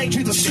Kanye, man,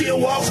 Jesus still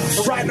walks.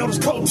 But riding on his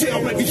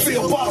coattail make me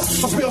feel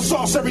boss. I spill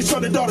sauce every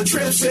son and daughter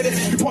trips in it.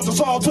 He points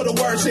us all to the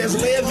word, says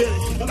live in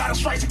it. A lot of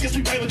strikes against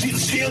me, baby,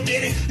 Jesus still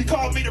did it. He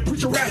called me to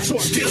preach a rap, so I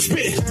still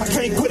spit it. I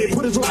can't quit it,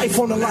 put his life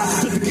on the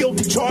line. Took the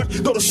guilty charge,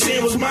 though the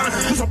sin was mine.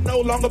 Cause I'm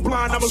no longer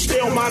blind, I'ma stay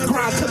on my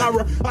grind till I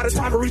run out of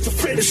time to reach the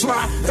finish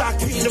line. Thy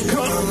kingdom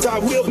come, thy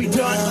will be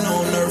done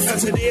on earth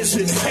as it is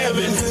in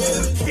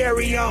heaven.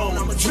 Carry on,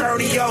 I'ma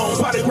journey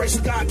on. By the grace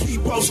of God,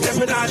 keep on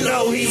stepping. I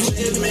know he's.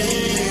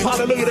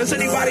 Hallelujah. Does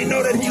anybody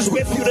know that he's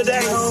with you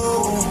today?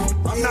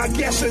 I'm not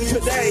guessing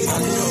today.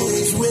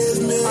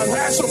 I've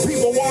had some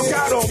people walk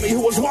out on me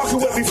who was walking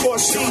with me for a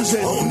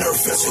season.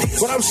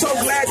 But I'm so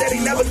glad that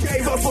he never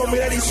gave up on me,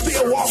 that he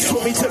still walks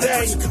with me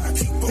today.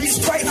 He's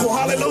faithful.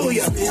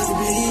 Hallelujah.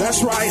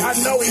 That's right. I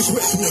know he's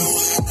with me.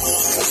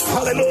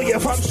 Hallelujah.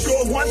 If I'm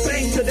sure of one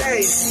thing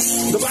today,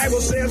 the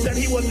Bible says that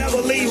he will never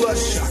leave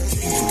us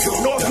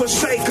nor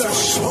forsake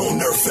us,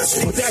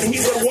 but that he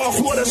will walk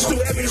with us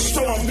through every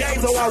storm. Yea,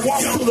 though I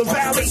walk through the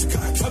valley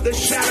of the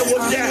shadow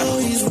of death,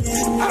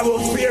 I will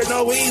fear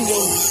no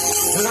evil.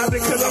 Not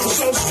because I'm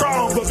so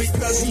strong, but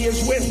because he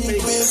is with me.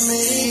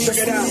 Check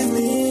it out.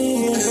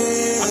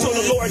 I told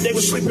the Lord they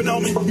were sleeping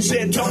on me. He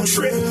said, don't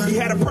trip. He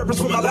had a purpose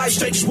for my life.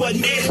 They just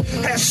wasn't it.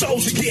 Had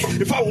souls to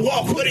get. If I would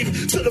walk with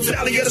him to the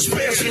valley of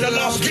despair, see the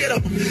lost get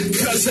them.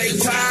 Because they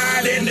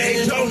tired and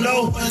they don't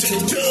know what to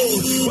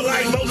do. But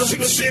like Moses, he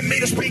would send me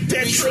to speak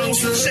that truth.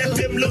 Set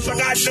them loose. I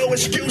got no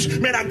excuse.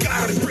 Man, I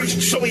gotta preach.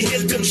 So he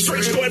hit them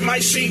streets. Though it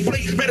might seem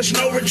bleak, man, there's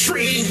no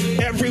retreat.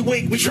 Every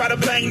week we try to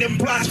bang them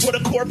blocks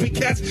with the corporate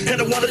cats and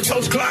the one that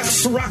toes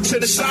glocks, rocks in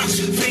the socks,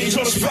 fiends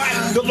on the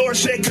spot. The Lord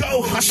said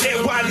go. I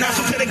said why not?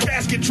 So till the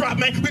casket drop,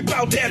 man, We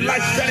about that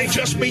life. That ain't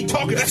just me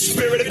talking. That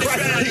spirit of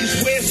Christ.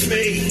 He's with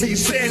me.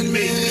 He's in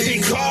me.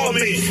 He called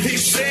me. He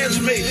sends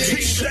me.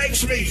 He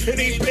shakes me. And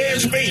he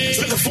bends me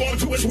to conform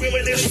to his will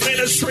in this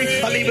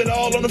ministry. I leave it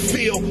all on the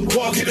field.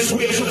 Walk in his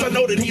will. Since I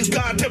know that he's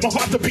God, tell my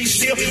heart to be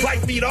still.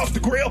 Like meat off the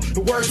grill.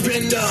 The work's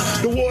been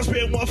done. The war's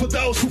been won for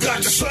those who got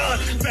the sun.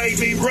 Made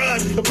me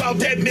run about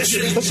that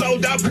mission. A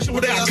sold out Christian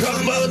without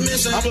come up.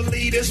 I'ma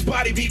leave this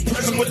body, be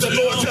present with the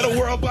Lord. Tell the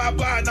world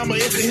bye-bye and I'ma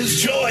enter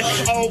his joy.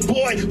 Oh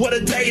boy, what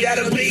a day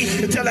that'll be.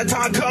 Until that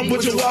time come,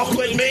 would you walk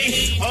with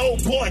me? Oh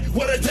boy,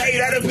 what a day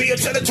that'll be.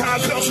 Until the time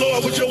comes,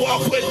 Lord, would you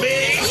walk with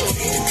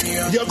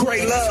me? Your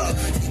great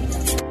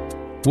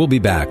love. We'll be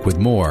back with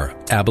more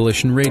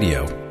Abolition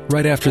Radio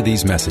right after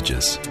these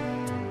messages.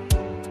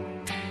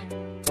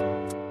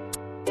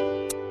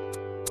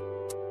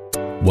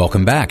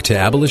 Welcome back to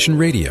Abolition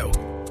Radio,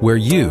 where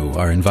you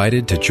are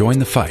invited to join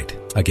the fight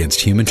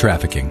against human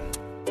trafficking.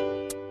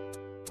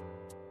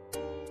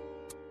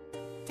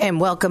 And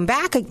welcome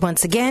back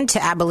once again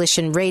to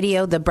Abolition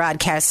Radio, the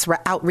broadcast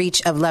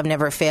outreach of Love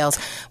Never Fails.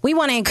 We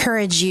want to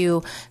encourage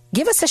you.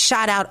 Give us a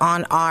shout out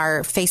on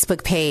our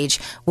Facebook page.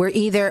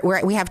 We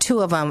have two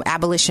of them.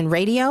 Abolition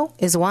Radio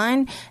is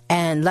one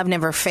and Love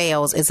Never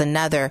Fails is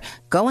another.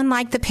 Go and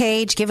like the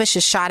page. Give us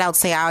a shout out.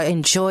 Say, I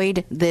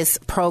enjoyed this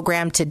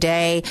program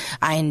today.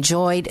 I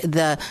enjoyed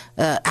the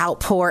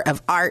outpour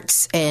of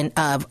arts and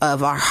of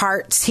our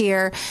hearts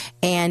here.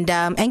 And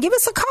give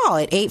us a call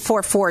at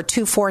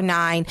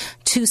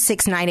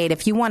 844-249-2698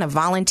 if you want to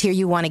volunteer,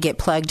 you want to get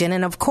plugged in.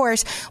 And of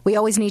course, we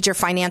always need your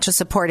financial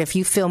support. If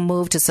you feel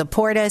moved to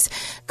support us,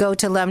 go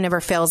to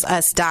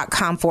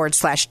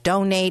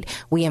loveneverfailsus.com/donate.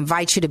 We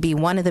invite you to be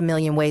one of the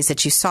million ways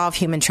that you solve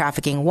human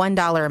trafficking.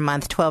 $1 a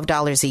month,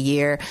 $12 a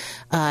year.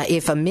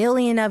 If 1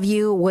 million of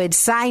you would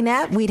sign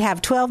up, we'd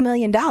have $12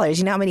 million.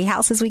 You know how many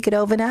houses we could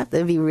open up?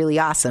 That'd be really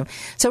awesome.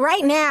 So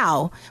right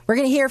now, we're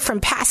going to hear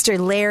from Pastor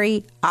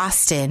Larry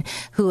Austin,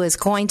 who is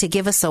going to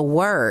give us a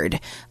word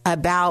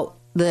about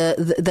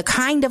the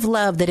kind of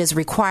love that is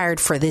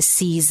required for this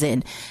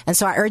season. And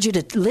so I urge you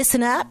to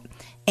listen up.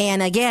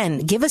 And again,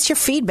 give us your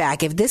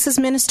feedback. If this is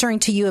ministering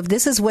to you, if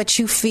this is what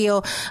you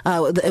feel,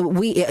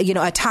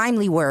 a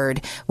timely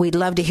word, we'd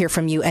love to hear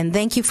from you. And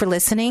thank you for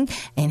listening.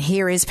 And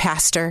here is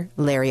Pastor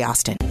Larry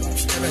Austin.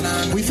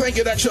 We thank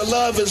you that your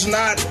love is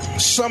not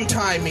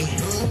sometimey.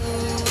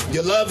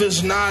 Your love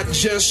is not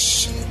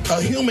just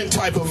a human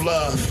type of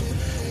love.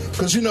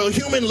 Because,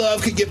 human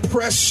love can get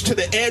pressed to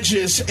the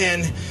edges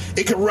and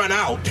it can run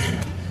out.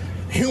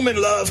 Human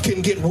love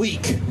can get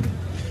weak.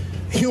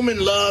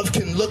 Human love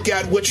can look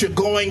at what you're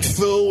going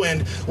through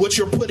and what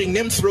you're putting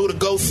them through to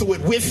go through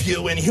it with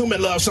you. And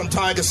human love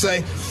sometimes can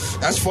say,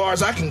 as far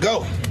as I can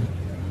go.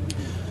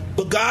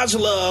 But God's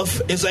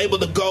love is able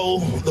to go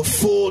the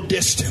full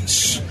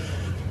distance.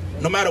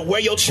 No matter where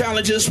your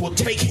challenges will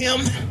take him,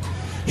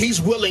 he's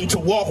willing to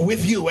walk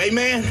with you.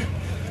 Amen.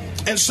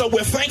 And so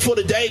we're thankful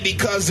today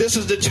because this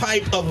is the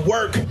type of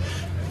work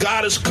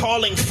God is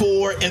calling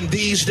for in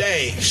these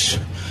days.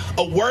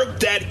 A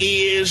work that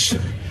is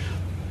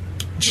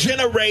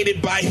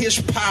generated by his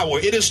power.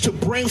 It is to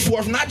bring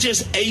forth not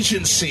just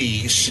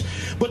agencies,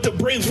 but to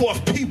bring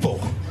forth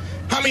people.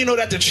 How many know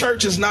that the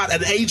church is not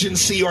an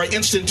agency or an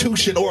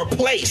institution or a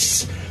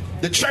place?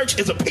 The church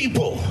is a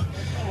people.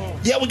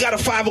 Yeah, we got a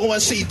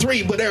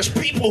 501c3, but there's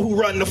people who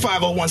run the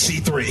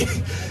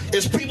 501c3.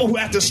 It's people who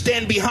have to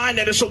stand behind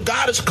that. And so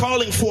God is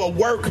calling for a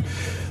work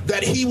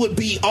that he would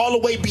be all the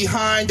way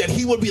behind, that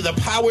he would be the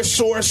power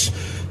source,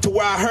 to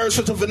where I heard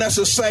Sister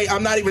Vanessa say,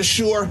 I'm not even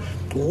sure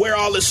where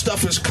all this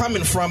stuff is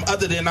coming from,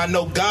 other than I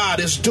know God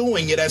is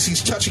doing it as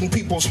he's touching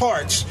people's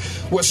hearts.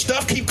 Where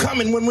stuff keep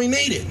coming when we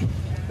need it.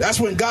 That's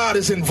when God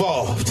is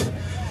involved.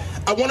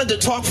 I wanted to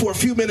talk for a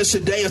few minutes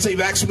today as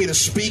they've asked me to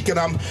speak, and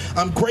I'm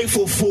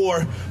grateful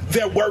for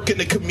their work in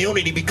the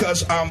community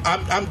because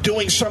I'm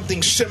doing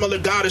something similar.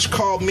 God has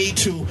called me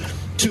to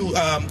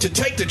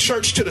take the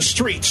church to the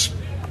streets.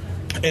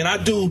 And I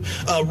do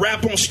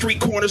rap on street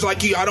corners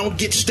like you. I don't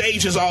get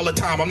stages all the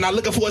time. I'm not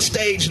looking for a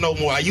stage no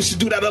more. I used to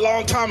do that a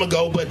long time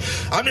ago, but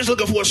I'm just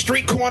looking for a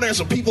street corner and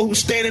some people who's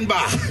standing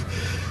by.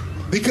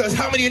 Because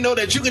how many of you know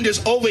that you can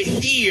just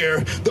overhear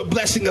the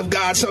blessing of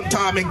God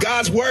sometime, and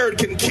God's word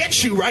can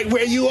catch you right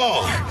where you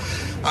are.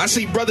 I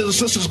see brothers and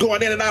sisters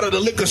going in and out of the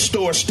liquor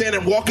store,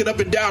 walking up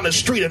and down the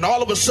street, and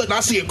all of a sudden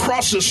I see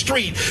across the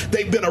street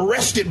they've been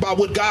arrested by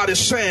what God is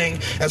saying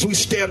as we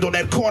stand on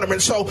that corner.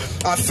 And so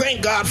I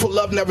thank God for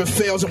Love Never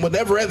Fails, and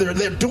whenever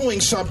they're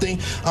doing something,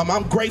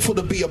 I'm grateful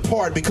to be a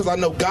part because I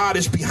know God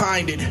is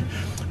behind it.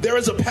 There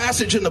is a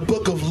passage in the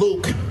book of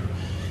Luke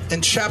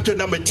in chapter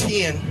number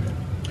 10,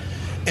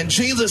 and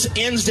Jesus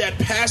ends that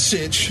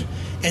passage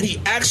and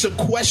he asks a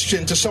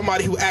question to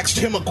somebody who asked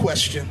him a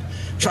question,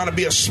 trying to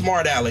be a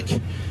smart aleck.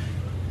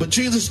 But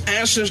Jesus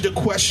answers the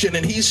question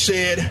and he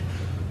said,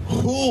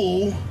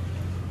 who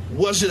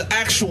was the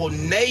actual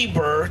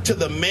neighbor to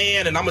the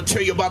man? And I'm going to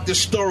tell you about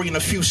this story in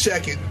a few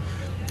seconds.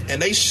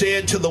 And they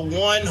said, to the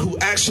one who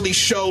actually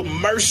showed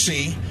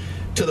mercy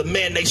to the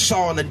man they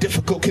saw in a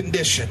difficult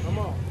condition.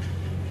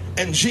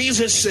 And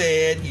Jesus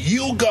said,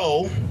 you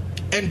go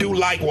and do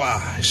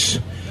likewise.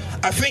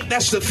 I think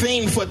that's the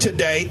theme for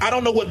today. I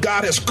don't know what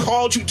God has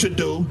called you to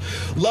do.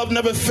 Love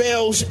Never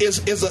Fails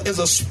is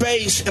a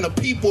space and a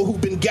people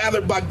who've been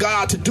gathered by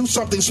God to do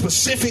something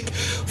specific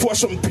for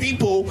some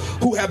people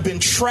who have been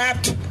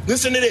trapped,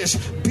 listen to this,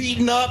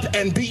 beaten up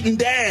and beaten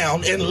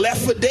down and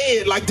left for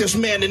dead like this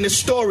man in this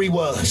story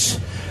was.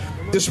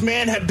 This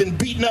man had been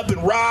beaten up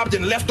and robbed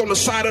and left on the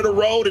side of the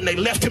road, and they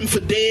left him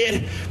for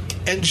dead.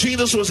 And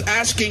Jesus was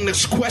asking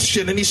this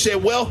question, and he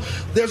said, well,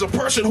 there's a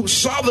person who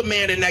saw the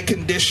man in that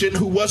condition,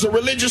 who was a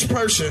religious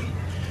person,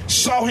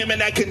 saw him in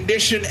that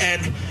condition,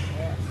 and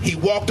he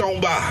walked on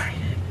by.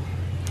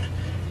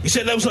 He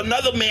said there was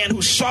another man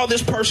who saw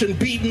this person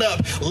beaten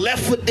up,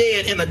 left for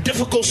dead in a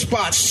difficult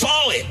spot,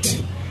 saw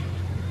it,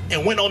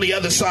 and went on the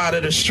other side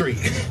of the street.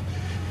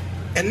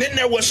 And then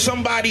there was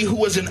somebody who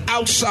was an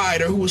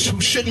outsider, who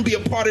shouldn't be a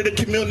part of the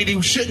community,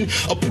 who shouldn't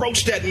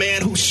approach that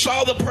man, who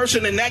saw the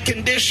person in that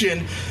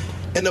condition.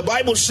 And the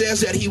Bible says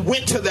that he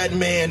went to that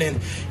man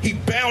and he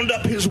bound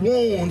up his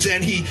wounds,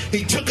 and he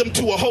took him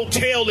to a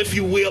hotel, if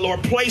you will, or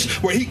a place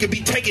where he could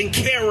be taken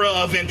care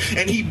of.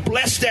 And he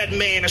blessed that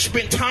man and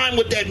spent time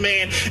with that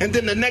man. And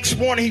then the next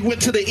morning he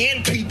went to the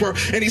innkeeper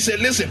and he said,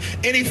 listen,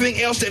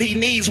 anything else that he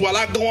needs while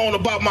I go on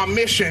about my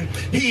mission,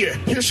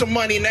 here's some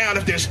money now. And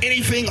if there's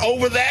anything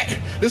over that,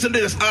 listen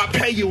to this, I'll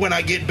pay you when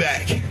I get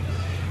back.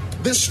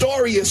 This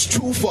story is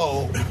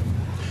twofold.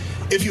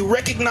 If you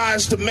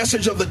recognize the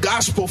message of the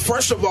gospel,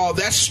 first of all,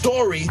 that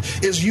story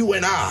is you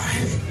and I.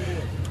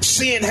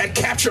 Sin had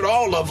captured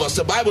all of us.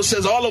 The Bible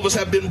says all of us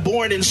have been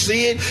born in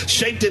sin,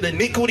 shaped in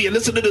iniquity. And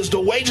listen to this, the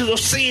wages of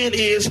sin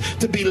is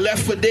to be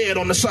left for dead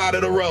on the side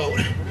of the road.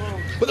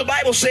 But the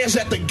Bible says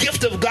that the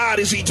gift of God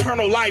is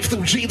eternal life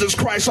through Jesus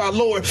Christ our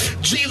Lord.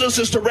 Jesus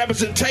is the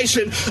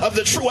representation of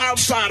the true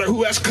outsider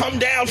who has come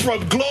down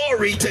from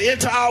glory to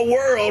enter our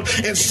world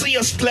and see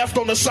us left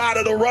on the side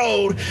of the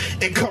road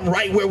and come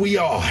right where we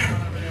are.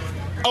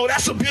 Oh,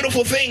 that's a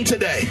beautiful thing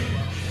today.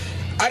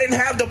 I didn't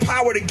have the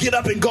power to get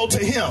up and go to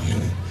him,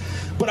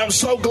 but I'm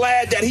so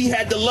glad that he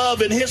had the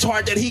love in his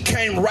heart that he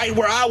came right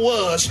where I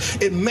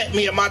was and met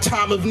me in my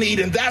time of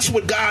need. And that's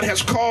what God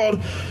has called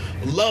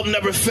Love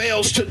Never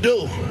Fails to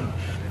do.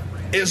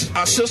 As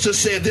our sister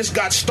said, this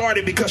got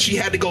started because she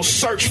had to go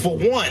search for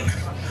one.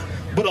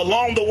 But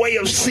along the way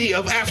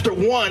of after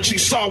one, she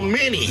saw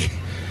many.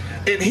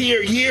 And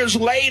here, years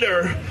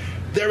later,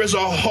 there is a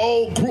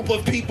whole group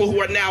of people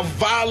who are now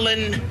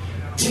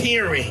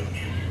volunteering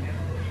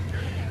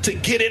to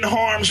get in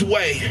harm's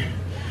way,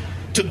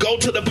 to go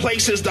to the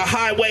places, the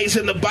highways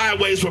and the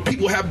byways where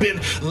people have been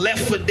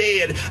left for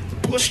dead,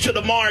 pushed to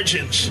the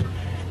margins,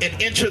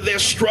 and enter their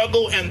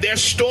struggle and their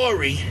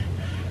story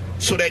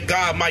so that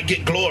God might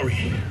get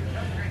glory.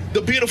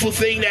 The beautiful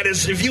thing that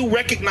is, if you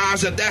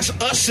recognize that that's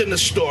us in the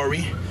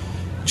story,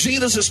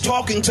 Jesus is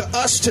talking to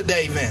us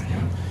today then.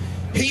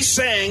 He's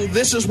saying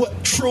this is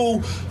what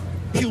true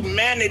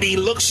humanity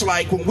looks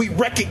like when we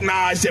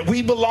recognize that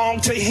we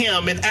belong to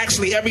him, and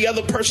actually every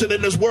other person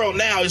in this world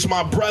now is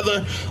my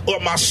brother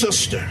or my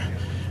sister.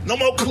 No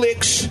more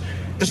cliques.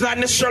 It's not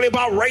necessarily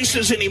about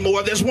races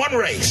anymore. There's one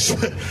race.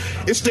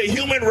 It's the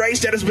human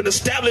race that has been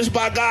established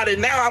by God, and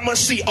now I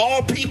must see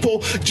all people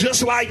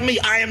just like me.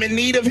 I am in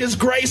need of his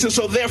grace, and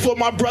so therefore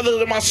my brothers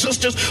and my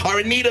sisters are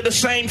in need of the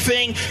same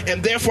thing,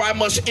 and therefore I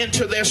must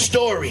enter their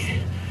story.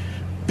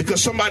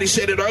 Because somebody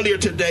said it earlier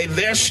today,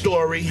 their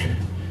story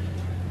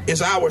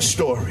is our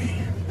story.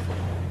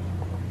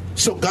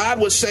 So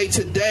God would say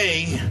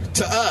today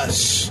to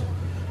us,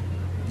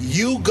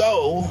 you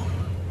go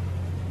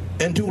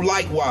and do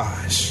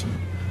likewise.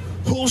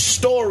 Whose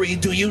story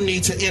do you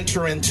need to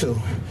enter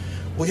into?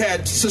 We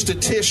had Sister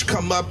Tish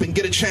come up and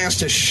get a chance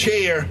to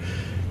share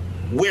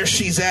where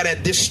she's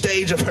at this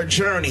stage of her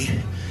journey.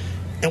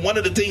 And one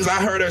of the things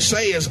I heard her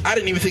say is, I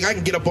didn't even think I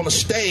can get up on a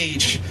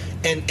stage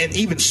and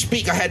even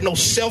speak. I had no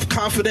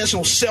self-confidence,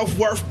 no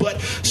self-worth,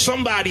 but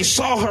somebody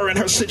saw her in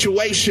her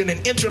situation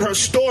and entered her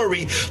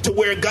story to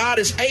where God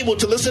is able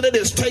to, listen to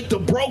this, take the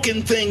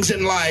broken things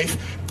in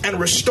life and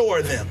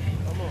restore them.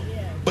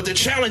 But the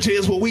challenge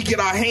is, will we get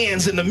our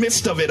hands in the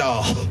midst of it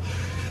all?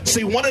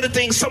 See, one of the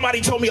things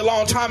somebody told me a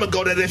long time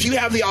ago, that if you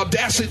have the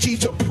audacity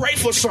to pray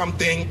for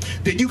something,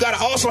 then you got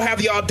to also have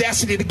the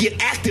audacity to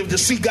get active to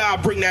see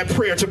God bring that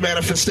prayer to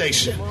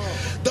manifestation.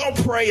 Don't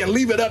pray and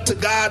leave it up to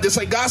God to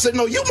say, God said,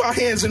 no, you my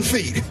hands and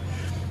feet.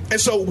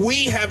 And so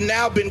we have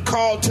now been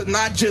called to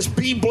not just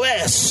be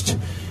blessed,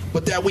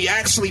 but that we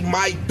actually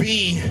might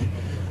be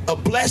a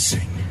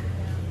blessing.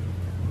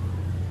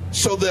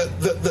 So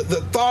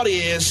the thought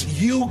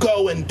is, you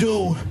go and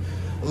do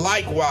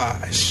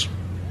likewise.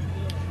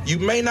 You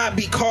may not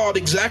be called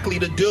exactly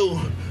to do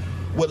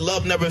what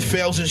Love Never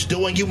Fails is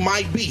doing. You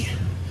might be.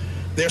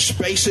 There's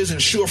spaces, and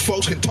sure,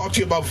 folks can talk to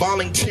you about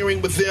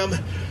volunteering with them.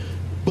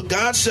 But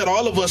God said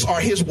all of us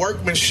are his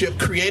workmanship,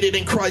 created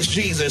in Christ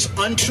Jesus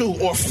unto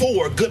or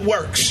for good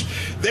works.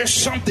 There's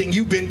something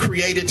you've been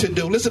created to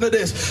do. Listen to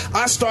this.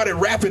 I started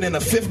rapping in a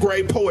 5th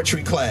grade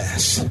poetry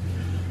class.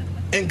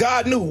 And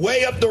God knew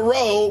way up the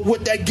road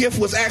what that gift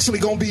was actually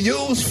going to be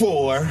used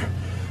for.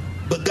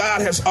 But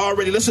God has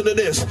already, listen to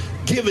this,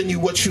 given you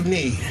what you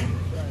need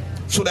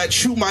so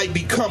that you might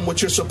become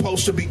what you're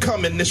supposed to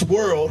become in this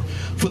world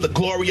for the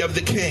glory of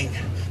the King.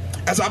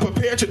 As I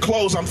prepare to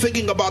close, I'm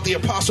thinking about the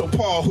Apostle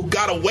Paul, who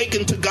got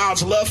awakened to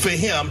God's love for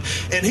him,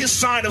 and his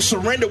sign of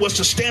surrender was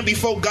to stand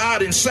before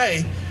God and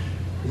say,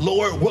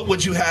 Lord, what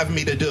would you have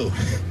me to do?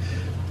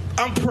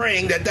 I'm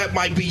praying that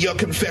might be your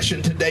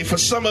confession today. For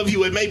some of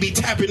you, it may be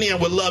tapping in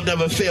with Love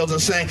Never Fails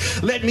and saying,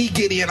 let me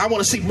get in. I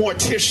want to see more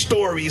Tish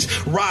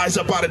stories rise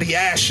up out of the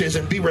ashes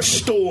and be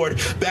restored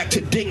back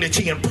to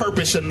dignity and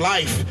purpose in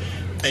life.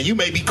 And you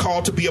may be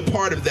called to be a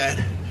part of that.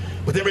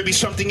 But there may be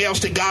something else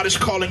that God is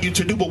calling you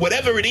to do. But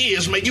whatever it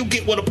is, may you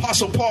get what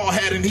Apostle Paul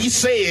had. And he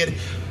said,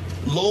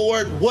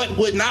 Lord,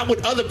 not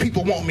what other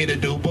people want me to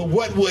do, but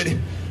what would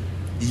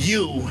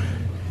you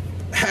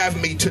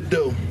have me to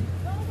do?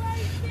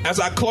 As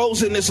I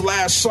close in this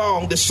last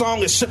song, this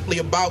song is simply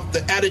about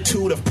the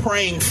attitude of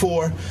praying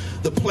for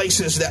the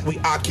places that we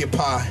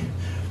occupy.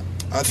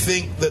 I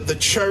think that the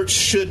church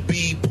should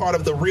be part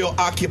of the real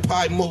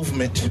Occupy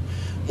movement.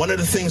 One of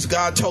the things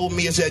God told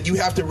me is that you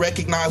have to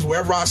recognize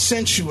wherever I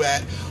sent you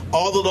at,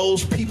 all of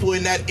those people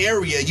in that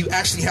area, you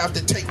actually have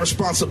to take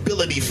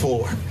responsibility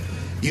for.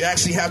 You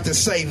actually have to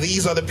say,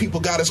 these are the people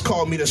God has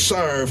called me to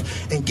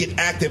serve, and get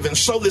active. And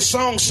so this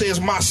song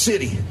says, my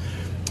city.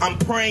 I'm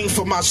praying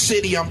for my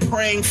city. I'm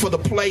praying for the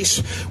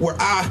place where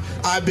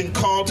I've been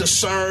called to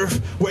serve.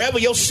 Wherever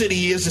your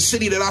city is, the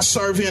city that I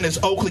serve in is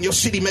Oakland. Your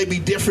city may be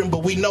different,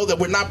 but we know that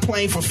we're not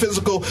praying for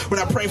physical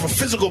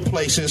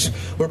places.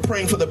 We're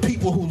praying for the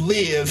people who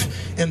live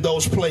in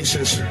those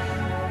places.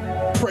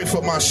 Pray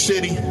for my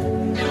city.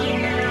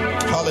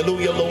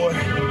 Hallelujah, Lord.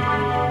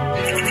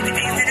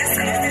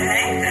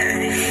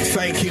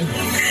 Thank you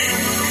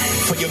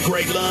for your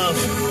great love.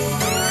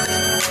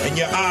 And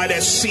your eye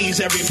that sees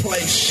every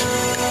place,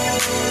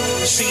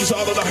 sees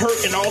all of the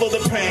hurt and all of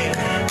the pain.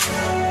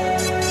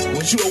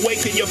 Would you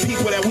awaken your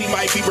people that we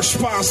might be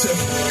responsive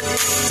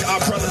to our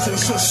brothers and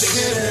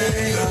sisters?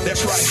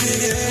 That's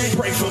right.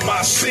 Pray for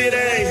my city.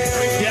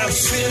 Yeah.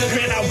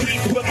 Man, I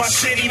weep with my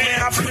city.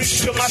 Man, I preach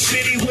to my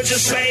city. Would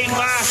you say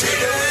my?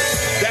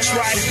 That's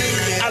right.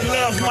 I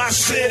love my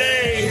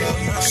city.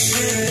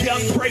 Yeah,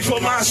 pray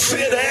for my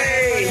city.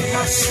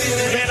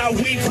 Man, I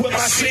weep with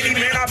my city.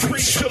 Man, I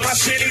preach to my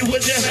city.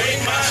 Would you?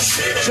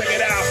 Check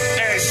it out.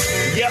 Hey,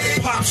 yep,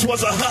 Pops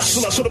was a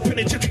hustler, so the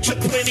penitentiary took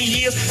plenty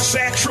years.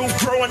 Sad truth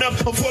growing up.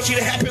 Unfortunately,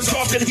 it happens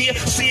often here.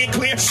 Seeing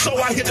clear, so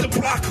I hit the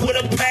block with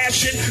a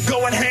passion.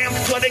 Going ham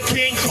for the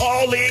King,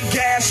 all in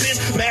gassing.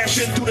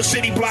 Mashing through the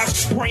city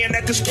blocks, praying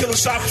that this killer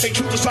stop. They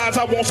truth decides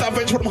I want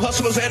salvation from them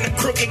hustlers and the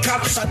crooked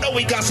cops. I know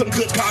we got some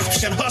good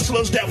cops and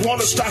hustlers that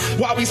want to stop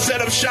while we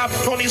set up shop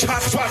on these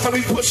hot spots and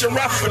we pushing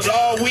rock. But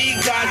all we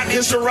got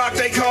is the rock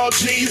they call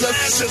Jesus.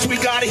 Since we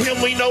got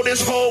him, we know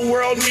this whole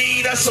world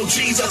need us. So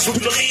Jesus,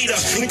 we lead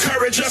us,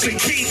 encourage us and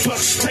keep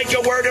us. Take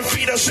your word and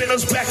feed us, send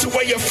us back to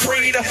where you're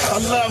freed. I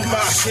love my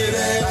city.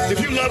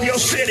 If you love your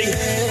city,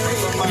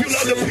 if you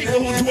love the people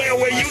who dwell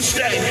where you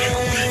stay,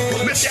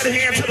 lift that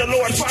hand to the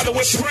Lord. Father,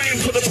 we're praying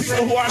for the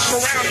people who are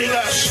surrounding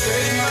us.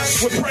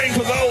 We're praying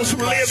for those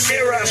who live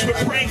near us.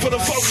 We're praying for the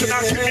folks in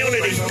our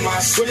community.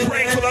 We're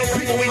praying for those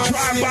people we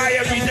drive by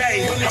every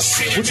day.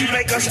 Would you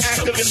make us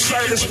active in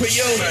service for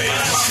you?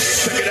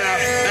 Check it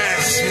out.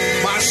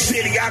 My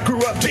city, I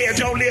grew up there,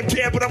 don't live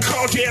there, but I'm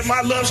called there.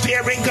 My love's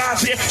there and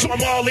God's there, so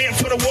I'm all in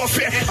for the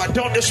warfare. I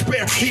don't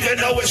despair, even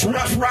though it's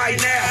rough right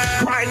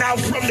now. Crying out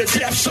from the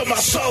depths of my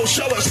soul,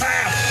 show us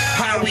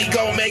how we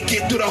gon' make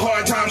it through the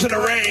hard times and the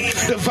rain,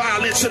 the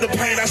violence and the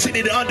pain. I see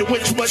it under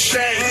which much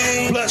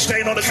shame, blood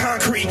stain on the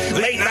concrete,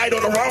 late night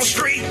on the wrong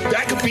street.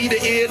 That could be the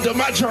end of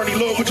my journey.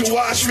 Lord, would you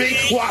wash me,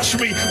 wash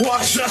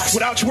us?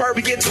 Without your word,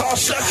 we get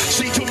tossed up.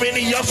 See too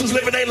many youngsters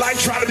living their life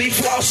trying to be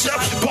flossed up,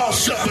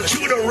 boss up, but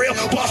you the real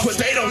boss, but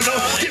they don't know.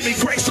 Give me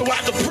grace so I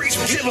can preach,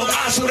 give them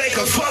eyes so they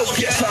can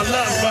focus. I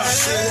love my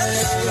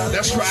city.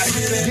 That's right.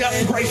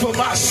 Yep, pray for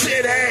my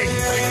city.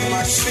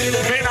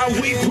 Man, I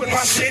weep with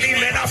my city.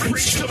 Man, I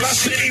preach to my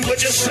city.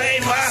 Would you say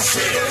my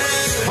city?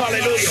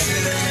 Hallelujah.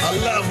 I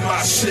love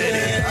my city.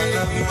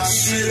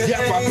 Yep,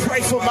 I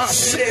pray for my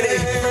city.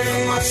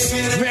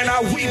 Man,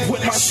 I weep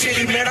with my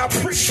city. Man, I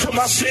preach to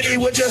my city.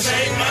 Would you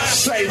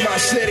say my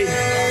city?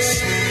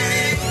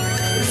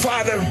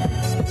 Father,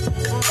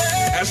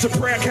 as the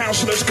prayer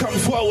counselors come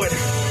forward,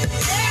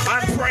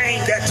 I'm praying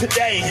that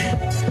today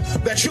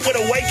that you would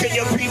awaken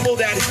your people,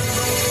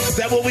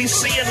 that what we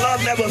see in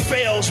Love Never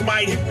Fails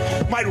might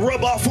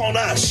rub off on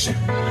us,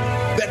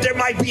 that there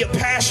might be a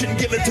passion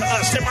given to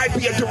us, there might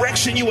be a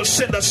direction you will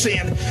send us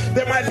in,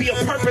 there might be a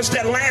purpose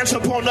that lands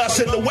upon us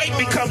and the weight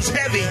becomes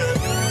heavy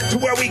to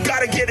where we got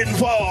to get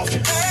involved.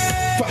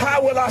 For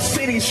how will our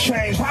cities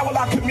change? How will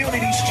our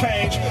communities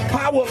change?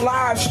 How will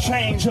lives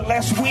change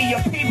unless we,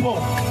 your people,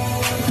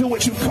 do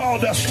what you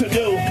called us to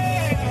do?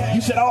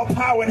 You said all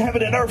power in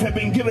heaven and earth have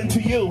been given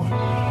to you.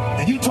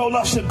 And you told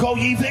us to go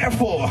ye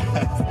therefore.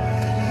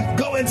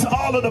 Go into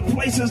all of the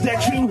places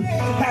that you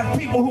have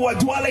people who are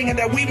dwelling and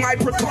that we might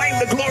proclaim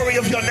the glory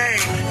of your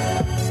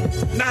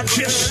name. Not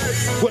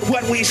just with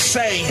what we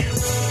say,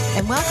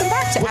 And welcome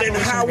back to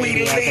Abolition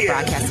Radio, the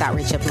broadcast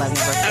outreach of Love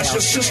Never Fails. As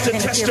the sister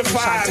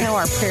testified,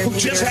 who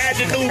just had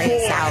the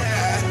newborn.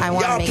 I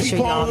want to make sure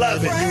y'all know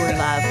that you are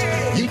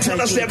loved. You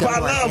tell us that by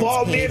love,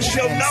 all men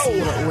shall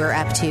know what we're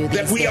up to these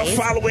that we are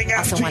following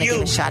after you. I also want to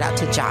give a shout out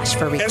to Josh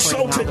for recording. And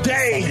so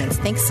today,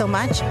 thanks so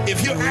much.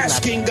 If you're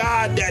asking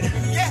God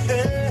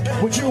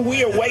that, would you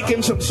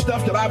reawaken some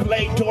stuff that I've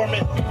laid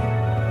dormant?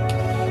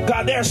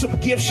 God, there are some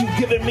gifts you've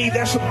given me.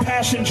 There's some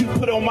passions you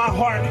put on my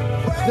heart.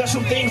 There's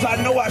some things I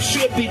know I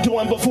should be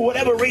doing, but for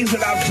whatever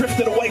reason, I've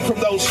drifted away from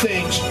those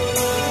things.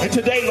 And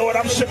today, Lord,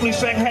 I'm simply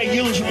saying, hey,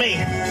 use me.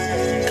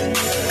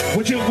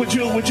 Would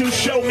you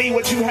show me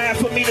what you have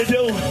for me to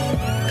do?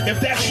 If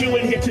that's you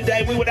in here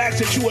today, we would ask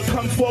that you would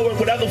come forward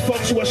with other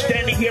folks who are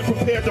standing here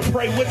prepared to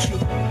pray with you,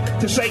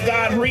 to say,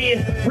 God,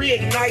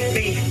 reignite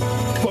me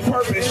for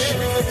purpose.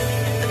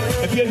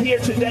 If you're here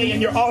today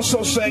and you're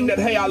also saying that,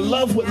 hey, I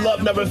love what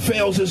Love Never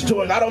Fails is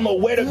doing. I don't know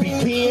where to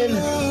begin,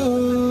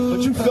 but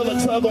you feel a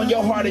tug on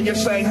your heart and you're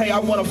saying, hey, I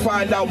want to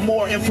find out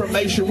more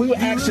information. We would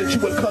ask that you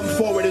would come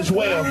forward as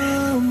well,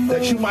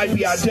 that you might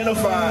be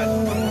identified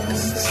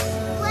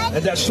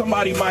and that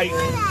somebody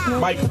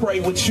might pray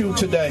with you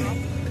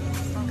today.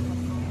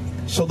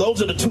 So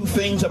those are the two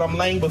things that I'm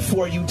laying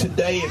before you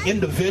today. An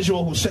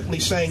individual who's simply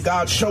saying,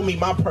 God, show me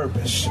my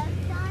purpose.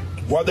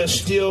 While there's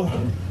still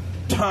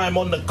time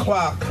on the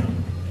clock,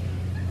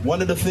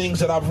 one of the things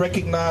that I've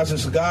recognized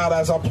is, God,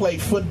 as I play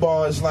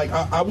football, is like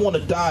I want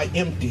to die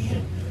empty.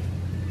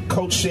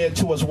 Coach said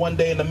to us one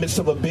day in the midst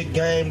of a big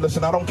game,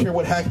 listen, I don't care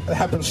what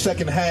happens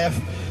second half.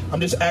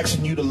 I'm just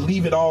asking you to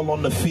leave it all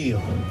on the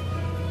field.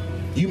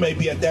 You may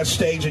be at that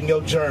stage in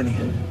your journey.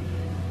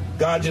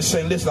 God just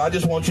saying, listen, I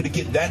just want you to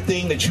get that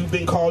thing that you've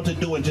been called to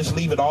do and just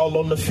leave it all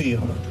on the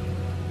field.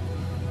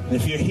 And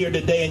if you're here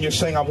today and you're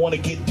saying, I want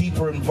to get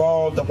deeper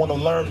involved, I want to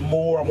learn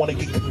more, I want to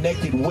get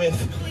connected with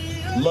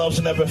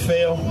Loves Never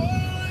Fail,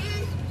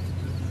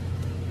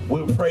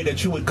 we would pray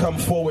that you would come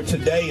forward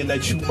today and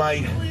that you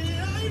might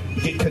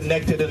get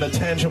connected in a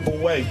tangible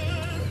way.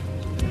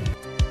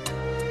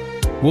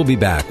 We'll be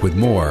back with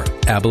more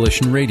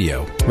Abolition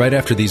Radio right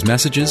after these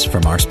messages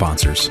from our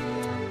sponsors.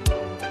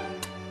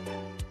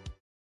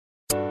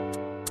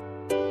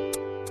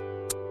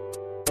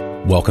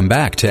 Welcome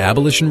back to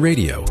Abolition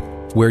Radio,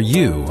 where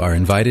you are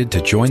invited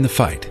to join the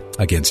fight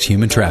against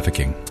human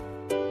trafficking.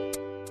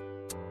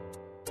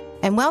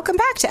 And welcome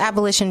back to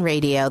Abolition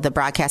Radio, the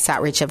broadcast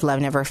outreach of Love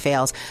Never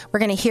Fails. We're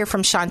going to hear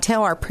from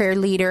Chantel, our prayer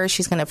leader.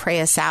 She's going to pray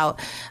us out.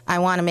 I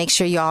want to make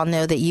sure you all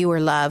know that you are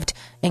loved.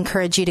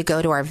 Encourage you to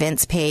go to our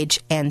events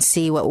page and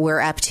see what we're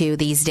up to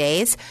these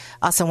days.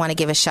 Also want to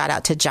give a shout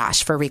out to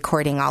Josh for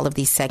recording all of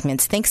these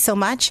segments. Thanks so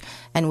much,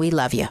 and we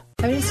love you.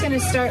 I'm just going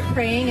to start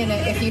praying, and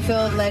if you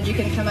feel led, you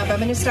can come up. I'm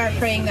going to start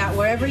praying that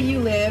wherever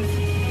you live,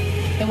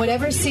 in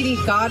whatever city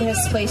God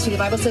has placed you, the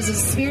Bible says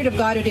it's the Spirit of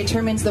God who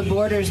determines the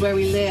borders where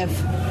we live.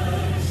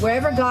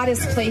 Wherever God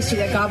has placed you,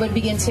 that God would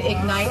begin to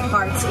ignite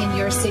hearts in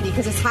your city,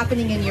 because it's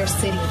happening in your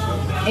city.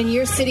 In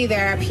your city,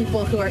 there are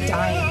people who are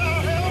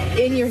dying.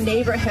 In your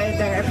neighborhood,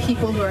 there are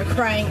people who are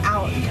crying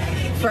out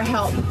for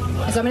help.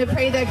 And so I'm going to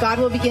pray that God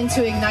will begin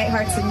to ignite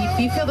hearts, and if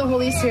you feel the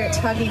Holy Spirit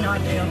tugging on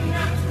you,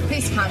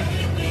 please come.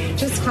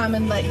 Just come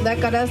and let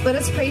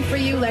us pray for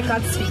you. Let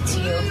God speak to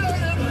you.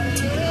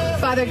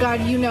 Father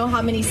God, you know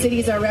how many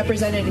cities are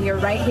represented here,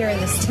 right here in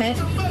this tent,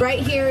 right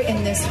here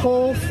in this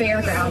whole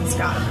fairgrounds,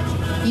 God.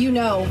 You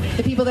know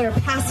the people that are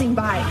passing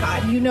by,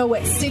 God. You know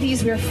what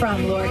cities we're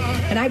from, Lord.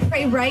 And I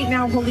pray right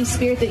now, Holy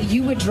Spirit, that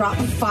you would drop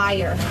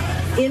fire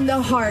in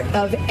the heart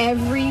of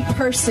every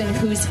person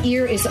whose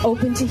ear is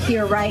open to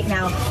hear right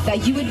now,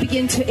 that you would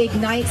begin to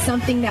ignite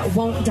something that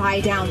won't die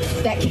down,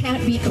 that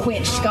can't be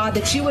quenched, God,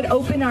 that you would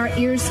open our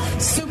ears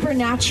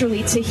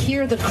supernaturally to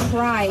hear the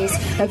cries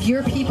of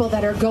your people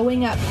that are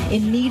going up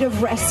in need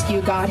of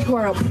rescue, God, who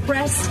are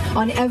oppressed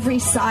on every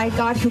side,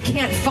 God, who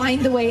can't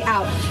find the way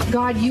out.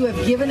 God, you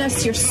have given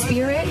us your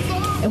Spirit,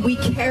 and we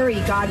carry,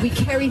 God, we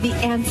carry the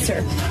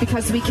answer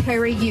because we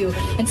carry you.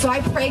 And so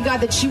I pray,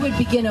 God, that you would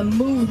begin a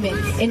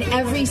movement in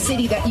every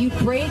city, that you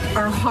break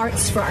our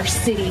hearts for our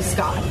cities,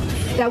 God,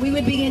 that we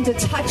would begin to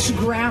touch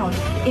ground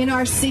in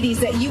our cities,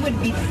 that you would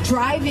be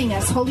driving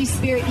us, Holy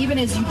Spirit, even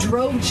as you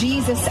drove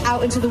Jesus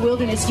out into the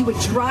wilderness, you would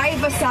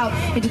drive us out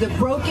into the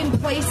broken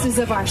places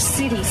of our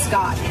cities,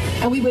 God,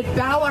 and we would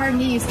bow our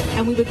knees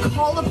and we would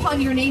call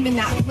upon your name in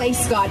that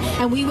place, God,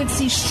 and we would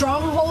see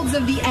strongholds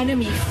of the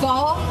enemy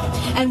fall,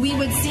 and we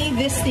would see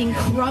this thing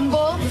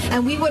crumble,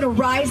 and we would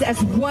arise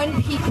as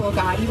one people,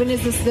 God, even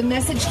as the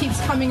message keeps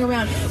coming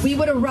around, we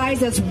would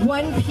arise as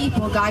one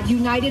people, God,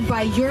 united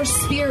by your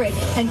Spirit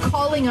and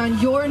calling on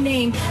your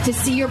name to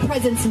see your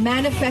presence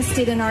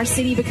manifested in our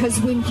city,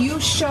 because when you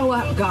show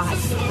up, God,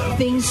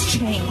 things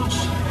change.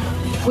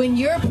 When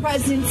your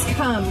presence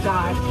comes,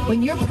 God,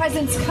 when your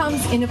presence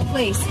comes in a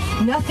place,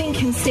 nothing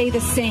can stay the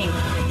same.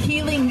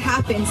 Healing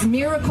happens,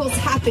 miracles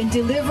happen,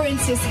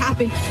 deliverances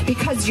happen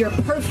because your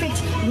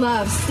perfect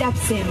love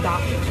steps in,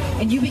 God.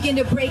 And you begin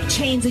to break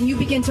chains, and you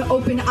begin to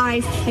open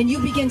eyes, and you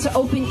begin to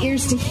open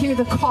ears to hear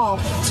the call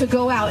to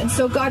go out. And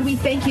so, God, we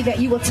thank you that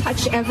you will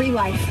touch every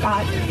life,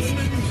 God,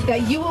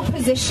 that you will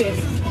position.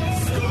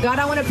 God,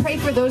 I want to pray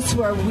for those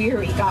who are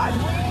weary, God,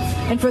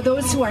 and for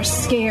those who are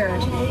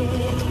scared.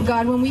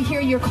 God, when we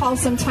hear your call,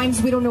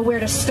 sometimes we don't know where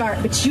to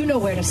start, but you know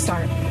where to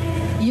start.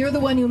 You're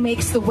the one who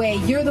makes the way.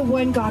 You're the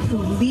one, God, who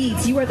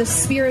leads. You are the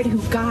Spirit who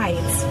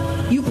guides.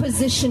 You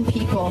position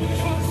people.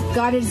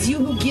 God, it is you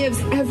who gives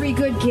every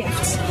good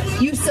gift.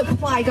 You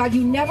supply. God,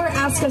 you never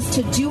ask us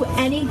to do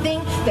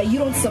anything that you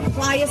don't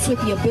supply us with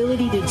the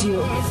ability to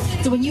do.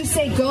 So when you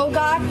say go,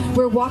 God,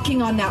 we're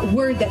walking on that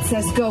word that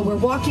says go. We're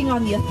walking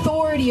on the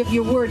authority of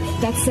your word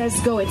that says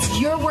go. It's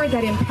your word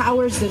that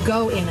empowers the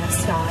go in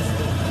us, God.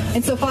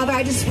 And so, Father,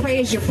 I just pray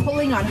as you're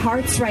pulling on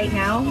hearts right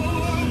now,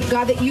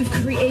 God, that you've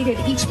created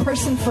each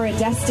person for a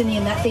destiny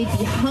and that they'd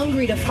be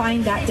hungry to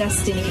find that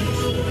destiny.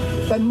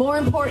 But more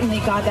importantly,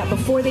 God, that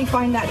before they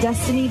find that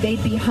destiny,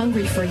 they'd be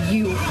hungry for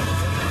you.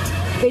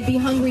 They'd be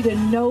hungry to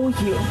know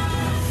you,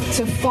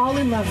 to fall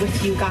in love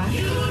with you, God.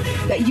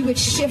 That you would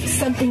shift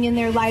something in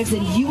their lives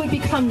and you would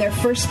become their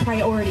first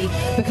priority.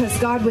 Because,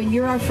 God, when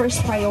you're our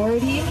first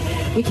priority,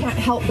 we can't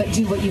help but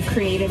do what you've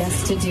created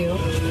us to do.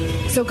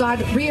 So,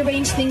 God,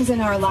 rearrange things in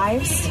our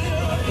lives,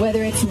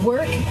 whether it's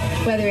work,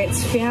 whether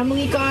it's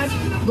family, God.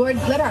 Lord,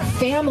 let our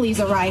families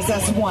arise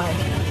as one.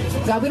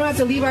 God, we don't have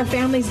to leave our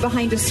families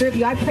behind to serve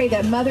you. I pray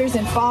that mothers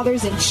and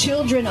fathers and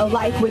children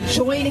alike would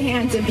join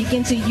hands and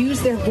begin to use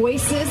their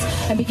voices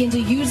and begin to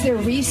use their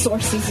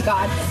resources,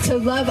 God, to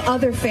love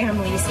other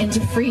families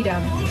into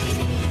freedom.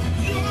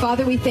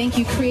 Father, we thank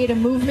you. Create a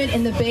movement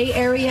in the Bay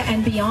Area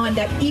and beyond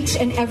that each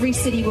and every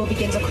city will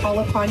begin to call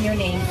upon your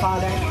name,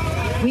 Father.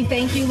 We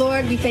thank you,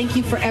 Lord. We thank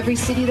you for every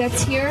city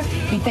that's here.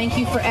 We thank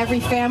you for every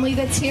family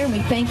that's here. We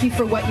thank you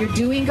for what you're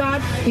doing,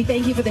 God. We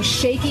thank you for the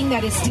shaking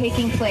that is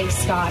taking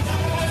place, God.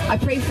 I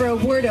pray for a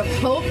word of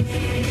hope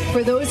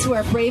for those who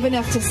are brave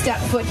enough to step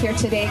foot here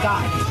today,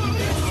 God.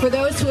 For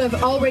those who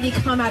have already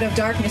come out of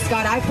darkness,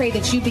 God, I pray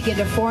that you begin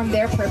to form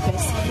their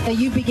purpose, that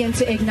you begin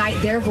to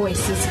ignite their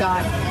voices,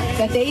 God,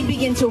 that they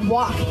begin to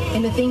walk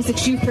in the things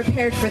that you've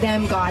prepared for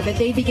them, God, that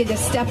they begin to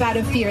step out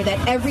of fear,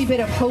 that every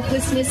bit of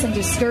hopelessness and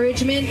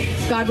discouragement,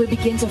 God, would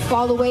begin to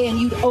fall away and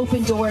you'd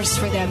open doors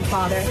for them,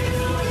 Father.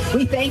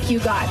 We thank you,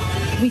 God.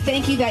 We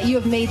thank you that you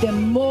have made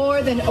them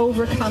more than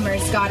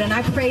overcomers, God, and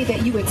I pray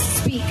that you would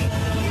speak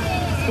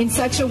in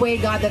such a way,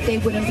 God, that they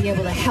wouldn't be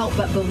able to help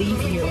but believe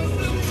you.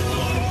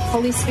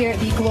 Holy Spirit,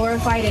 be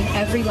glorified in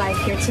every life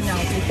here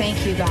tonight. We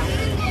thank you, God.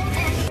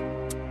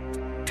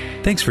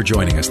 Thanks for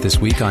joining us this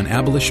week on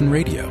Abolition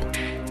Radio.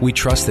 We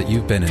trust that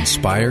you've been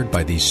inspired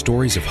by these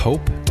stories of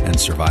hope and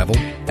survival,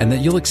 and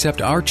that you'll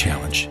accept our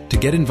challenge to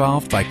get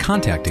involved by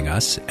contacting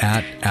us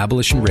at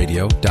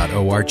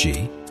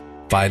abolitionradio.org,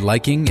 by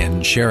liking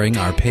and sharing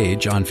our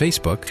page on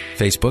Facebook,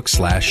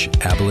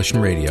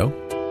 Facebook.com/Abolition Radio,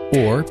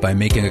 or by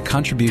making a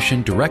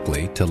contribution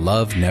directly to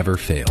Love Never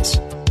Fails.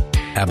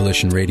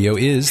 Abolition Radio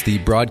is the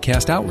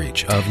broadcast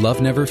outreach of Love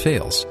Never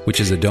Fails,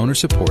 which is a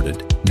donor-supported,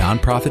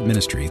 nonprofit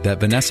ministry that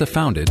Vanessa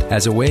founded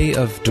as a way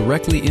of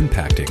directly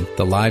impacting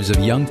the lives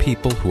of young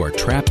people who are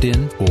trapped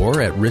in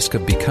or at risk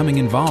of becoming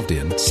involved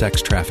in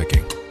sex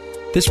trafficking.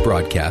 This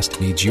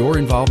broadcast needs your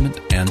involvement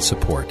and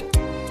support.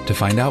 To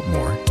find out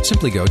more,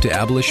 simply go to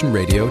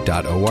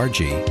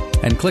abolitionradio.org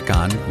and click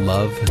on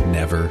Love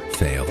Never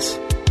Fails.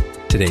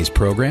 Today's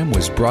program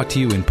was brought to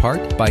you in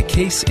part by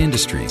Case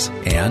Industries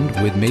and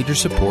with major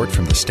support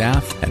from the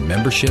staff and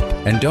membership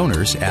and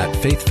donors at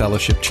Faith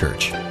Fellowship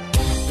Church.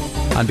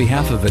 On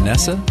behalf of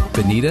Vanessa,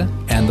 Benita,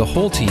 and the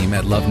whole team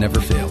at Love Never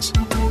Fails,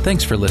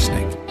 thanks for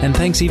listening, and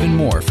thanks even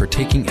more for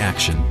taking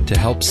action to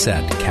help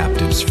set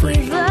captives free.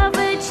 Give love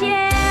a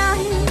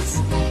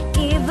chance,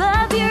 give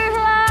up your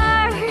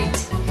heart,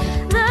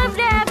 love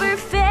never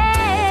fails.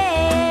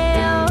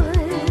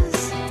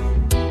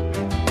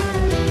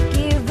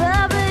 Give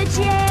up a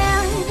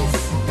chance,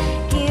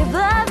 give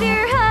up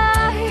your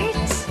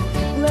heart,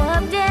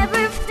 love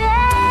never fails.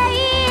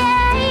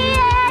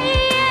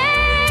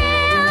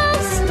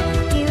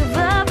 Give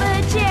up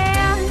a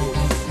chance,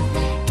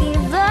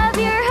 give up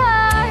your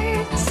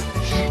heart,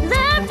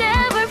 love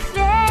never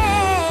fails.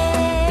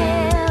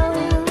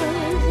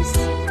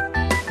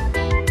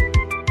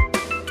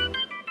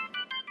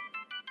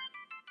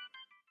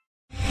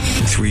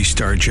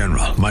 3-star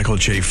General Michael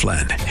J.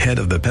 Flynn, head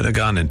of the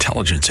Pentagon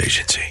Intelligence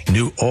Agency,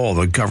 knew all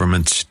the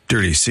government's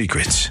dirty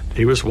secrets.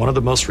 He was one of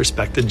the most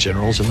respected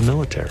generals in the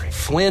military.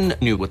 Flynn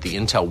knew what the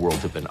intel world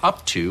had been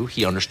up to.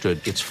 He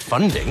understood its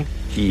funding.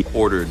 He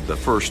ordered the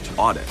first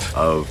audit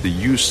of the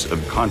use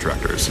of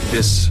contractors.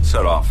 This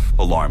set off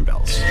alarm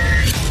bells.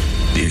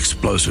 The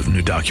explosive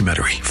new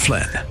documentary,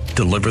 Flynn,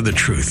 Deliver the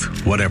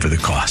Truth, Whatever the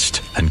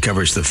Cost,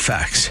 uncovers the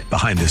facts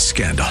behind this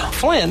scandal.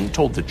 Flynn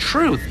told the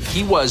truth.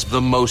 He was the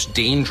most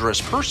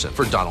dangerous person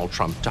for Donald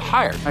Trump to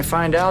hire. I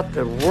find out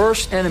the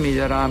worst enemy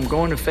that I'm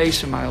going to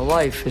face in my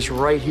life is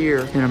right here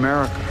in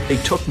America. They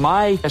took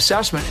my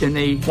assessment and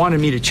they wanted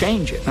me to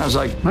change it. And I was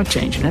like, I'm not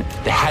changing it.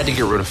 They had to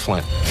get rid of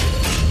Flynn.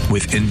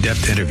 With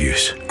in-depth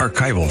interviews,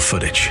 archival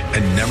footage,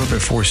 and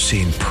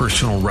never-before-seen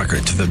personal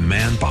records of the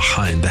man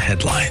behind the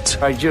headlines.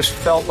 I just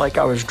felt like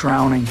I was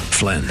drowning.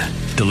 Flynn,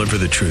 Deliver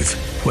the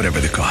Truth, Whatever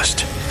the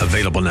Cost.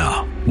 Available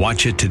now.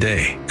 Watch it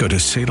today. Go to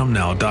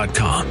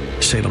salemnow.com.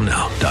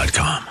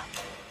 salemnow.com.